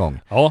för denna gång.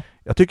 Ja.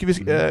 Jag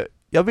tycker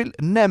jag vill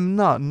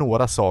nämna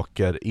några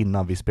saker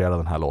innan vi spelar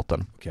den här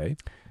låten. Okay.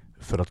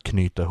 För att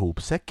knyta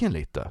ihop säcken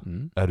lite.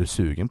 Är du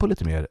sugen på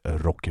lite mer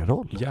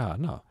rock'n'roll?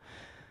 Gärna.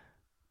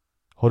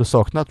 Har du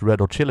saknat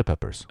Red Hot Chili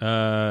Peppers?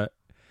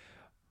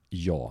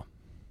 Ja.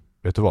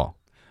 Vet du vad?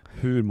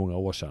 Hur många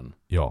år sedan?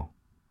 Ja.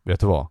 Vet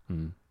du vad?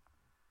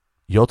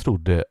 Jag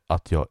trodde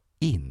att jag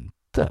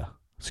inte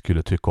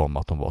skulle tycka om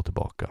att de var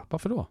tillbaka.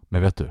 Varför då?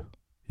 Men vet du?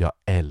 Jag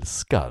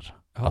älskar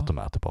att de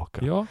är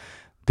tillbaka. Ja.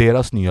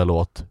 Deras nya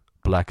låt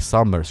Black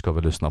Summer ska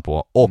vi lyssna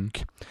på.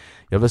 Och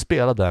jag vill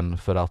spela den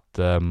för att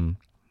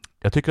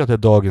jag tycker att det är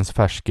dagens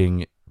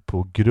färsking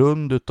på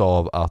grund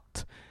utav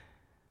att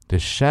det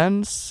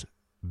känns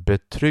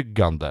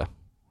betryggande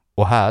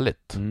och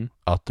härligt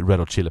att Red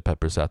Hot Chili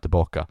Peppers är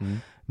tillbaka.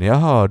 När jag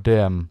hörde,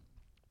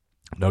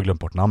 jag har glömt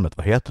bort namnet,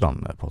 vad heter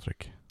han,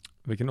 Patrik?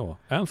 Vilken då?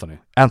 Anthony.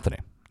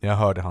 När jag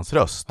hörde hans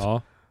röst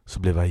så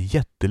blev jag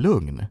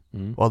jättelugn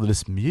och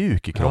alldeles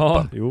mjuk i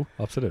kroppen. Ja, jo,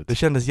 absolut. Det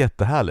kändes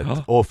jättehärligt.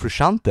 Ja. Och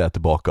Frusciante är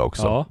tillbaka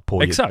också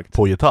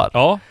på gitarr.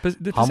 Ja,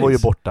 han var ju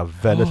borta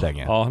väldigt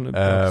länge. Ja,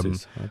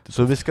 precis.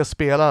 Så vi ska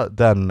spela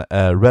den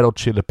Red Hot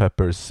Chili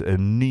Peppers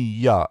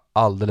nya,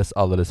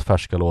 alldeles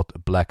färska låt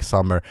Black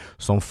Summer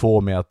som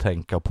får mig att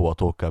tänka på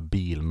att åka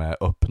bil med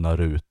öppna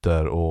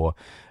rutor och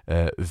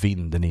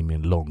vinden i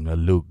min långa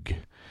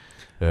lugg.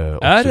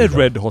 Är det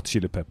Red Hot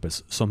Chili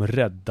Peppers som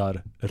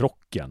räddar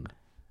rocken?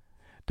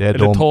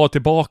 Eller ta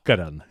tillbaka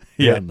den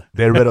igen.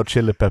 Det är Red Hot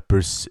Chili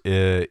Peppers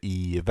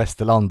i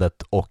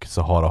västerlandet och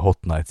Sahara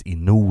Hot Nights i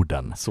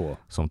Norden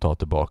som tar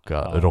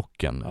tillbaka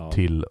rocken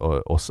till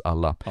oss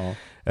alla.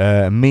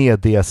 Med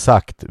det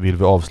sagt vill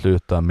vi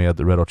avsluta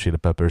med Red Hot Chili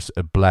Peppers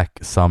Black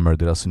Summer,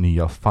 deras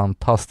nya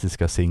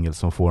fantastiska singel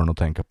som får en att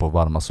tänka på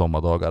varma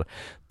sommardagar.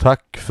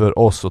 Tack för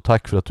oss och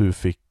tack för att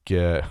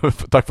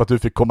du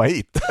fick komma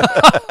hit.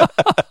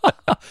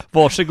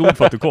 Varsågod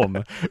för att du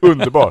kom.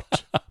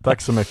 Underbart.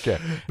 Tack så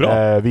mycket.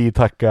 Vi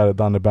tackar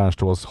Danne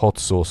Bernståls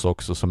Hotsauce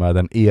också som är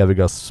den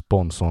eviga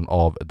sponsorn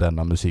av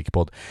denna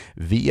musikpodd.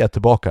 Vi är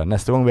tillbaka.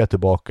 Nästa gång vi är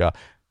tillbaka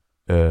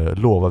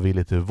lovar vi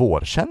lite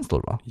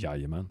vårkänslor, va?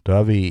 Jajamän. Då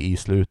är vi i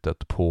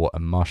slutet på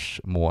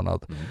mars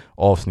månad.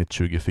 Avsnitt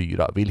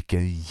 24.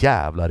 Vilken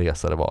jävla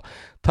resa det var.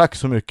 Tack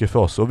så mycket för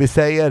oss och vi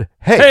säger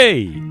hej!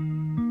 Hej!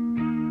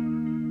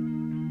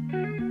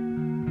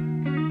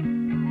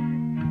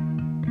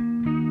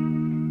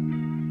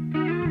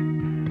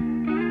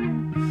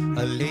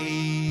 A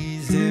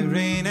lazy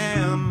rain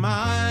am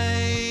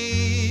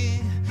I.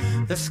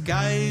 The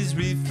skies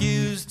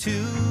refuse to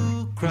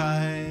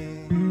cry.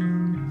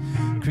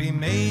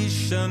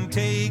 Cremation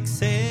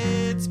takes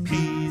its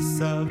piece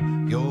of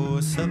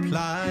your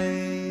supply.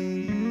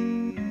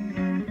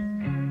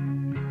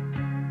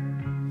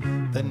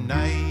 The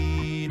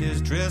night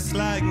is dressed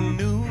like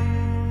noon.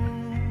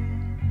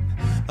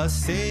 A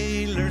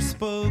sailor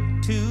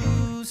spoke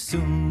too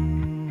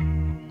soon.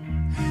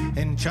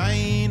 And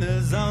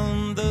China's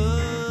on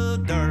the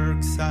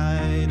dark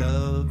side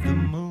of the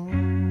moon.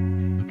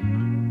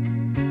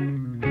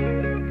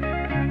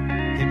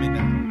 Hit me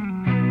now.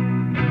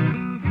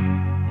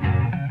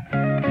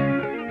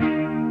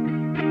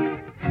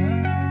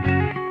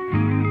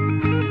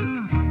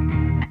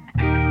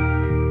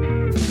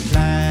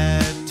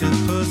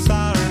 Platypus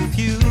are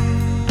few.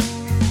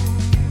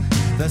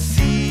 The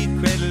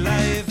secret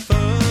life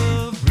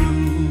of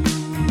Rue.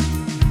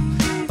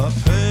 A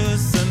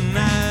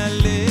personality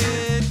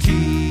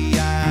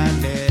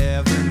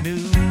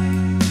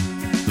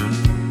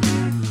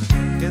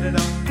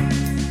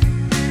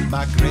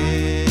my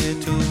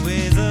Greta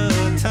weighs a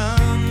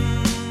ton.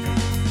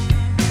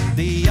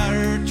 The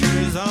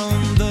archer's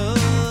on the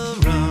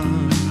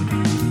run,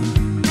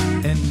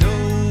 and no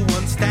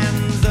one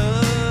stands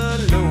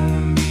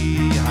alone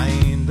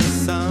behind the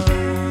sun.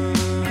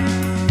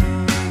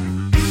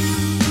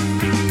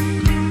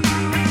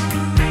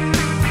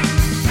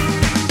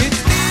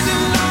 It's been a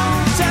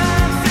long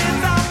time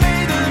since I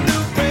made a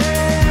new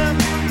friend,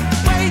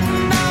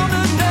 waiting on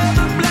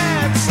another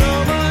black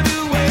summer to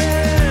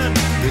end.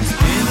 It's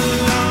been a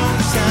long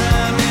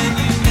time and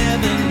you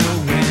never know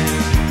when,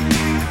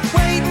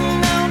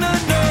 waiting on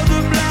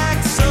another black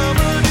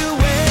summer to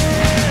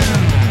end.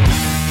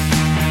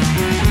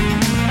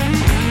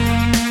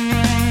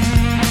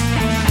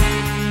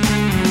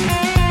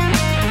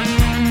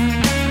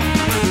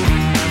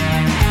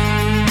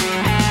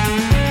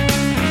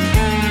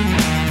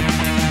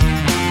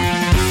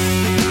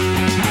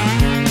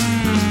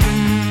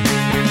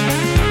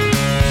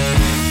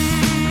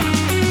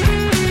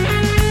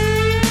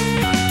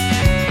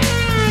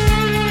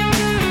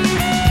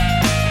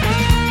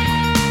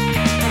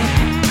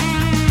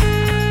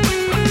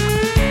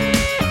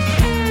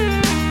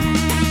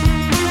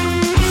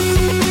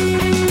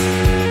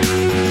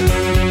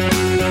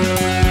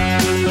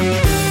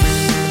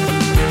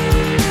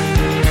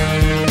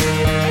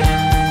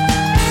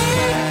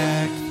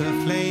 Back the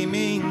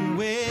flaming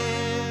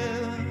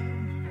wheel,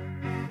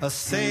 a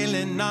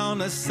sailing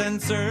on a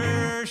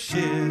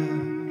censorship,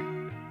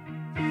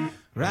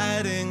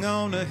 riding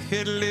on a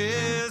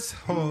headless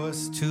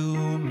horse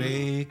to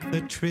make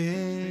the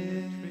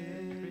trip.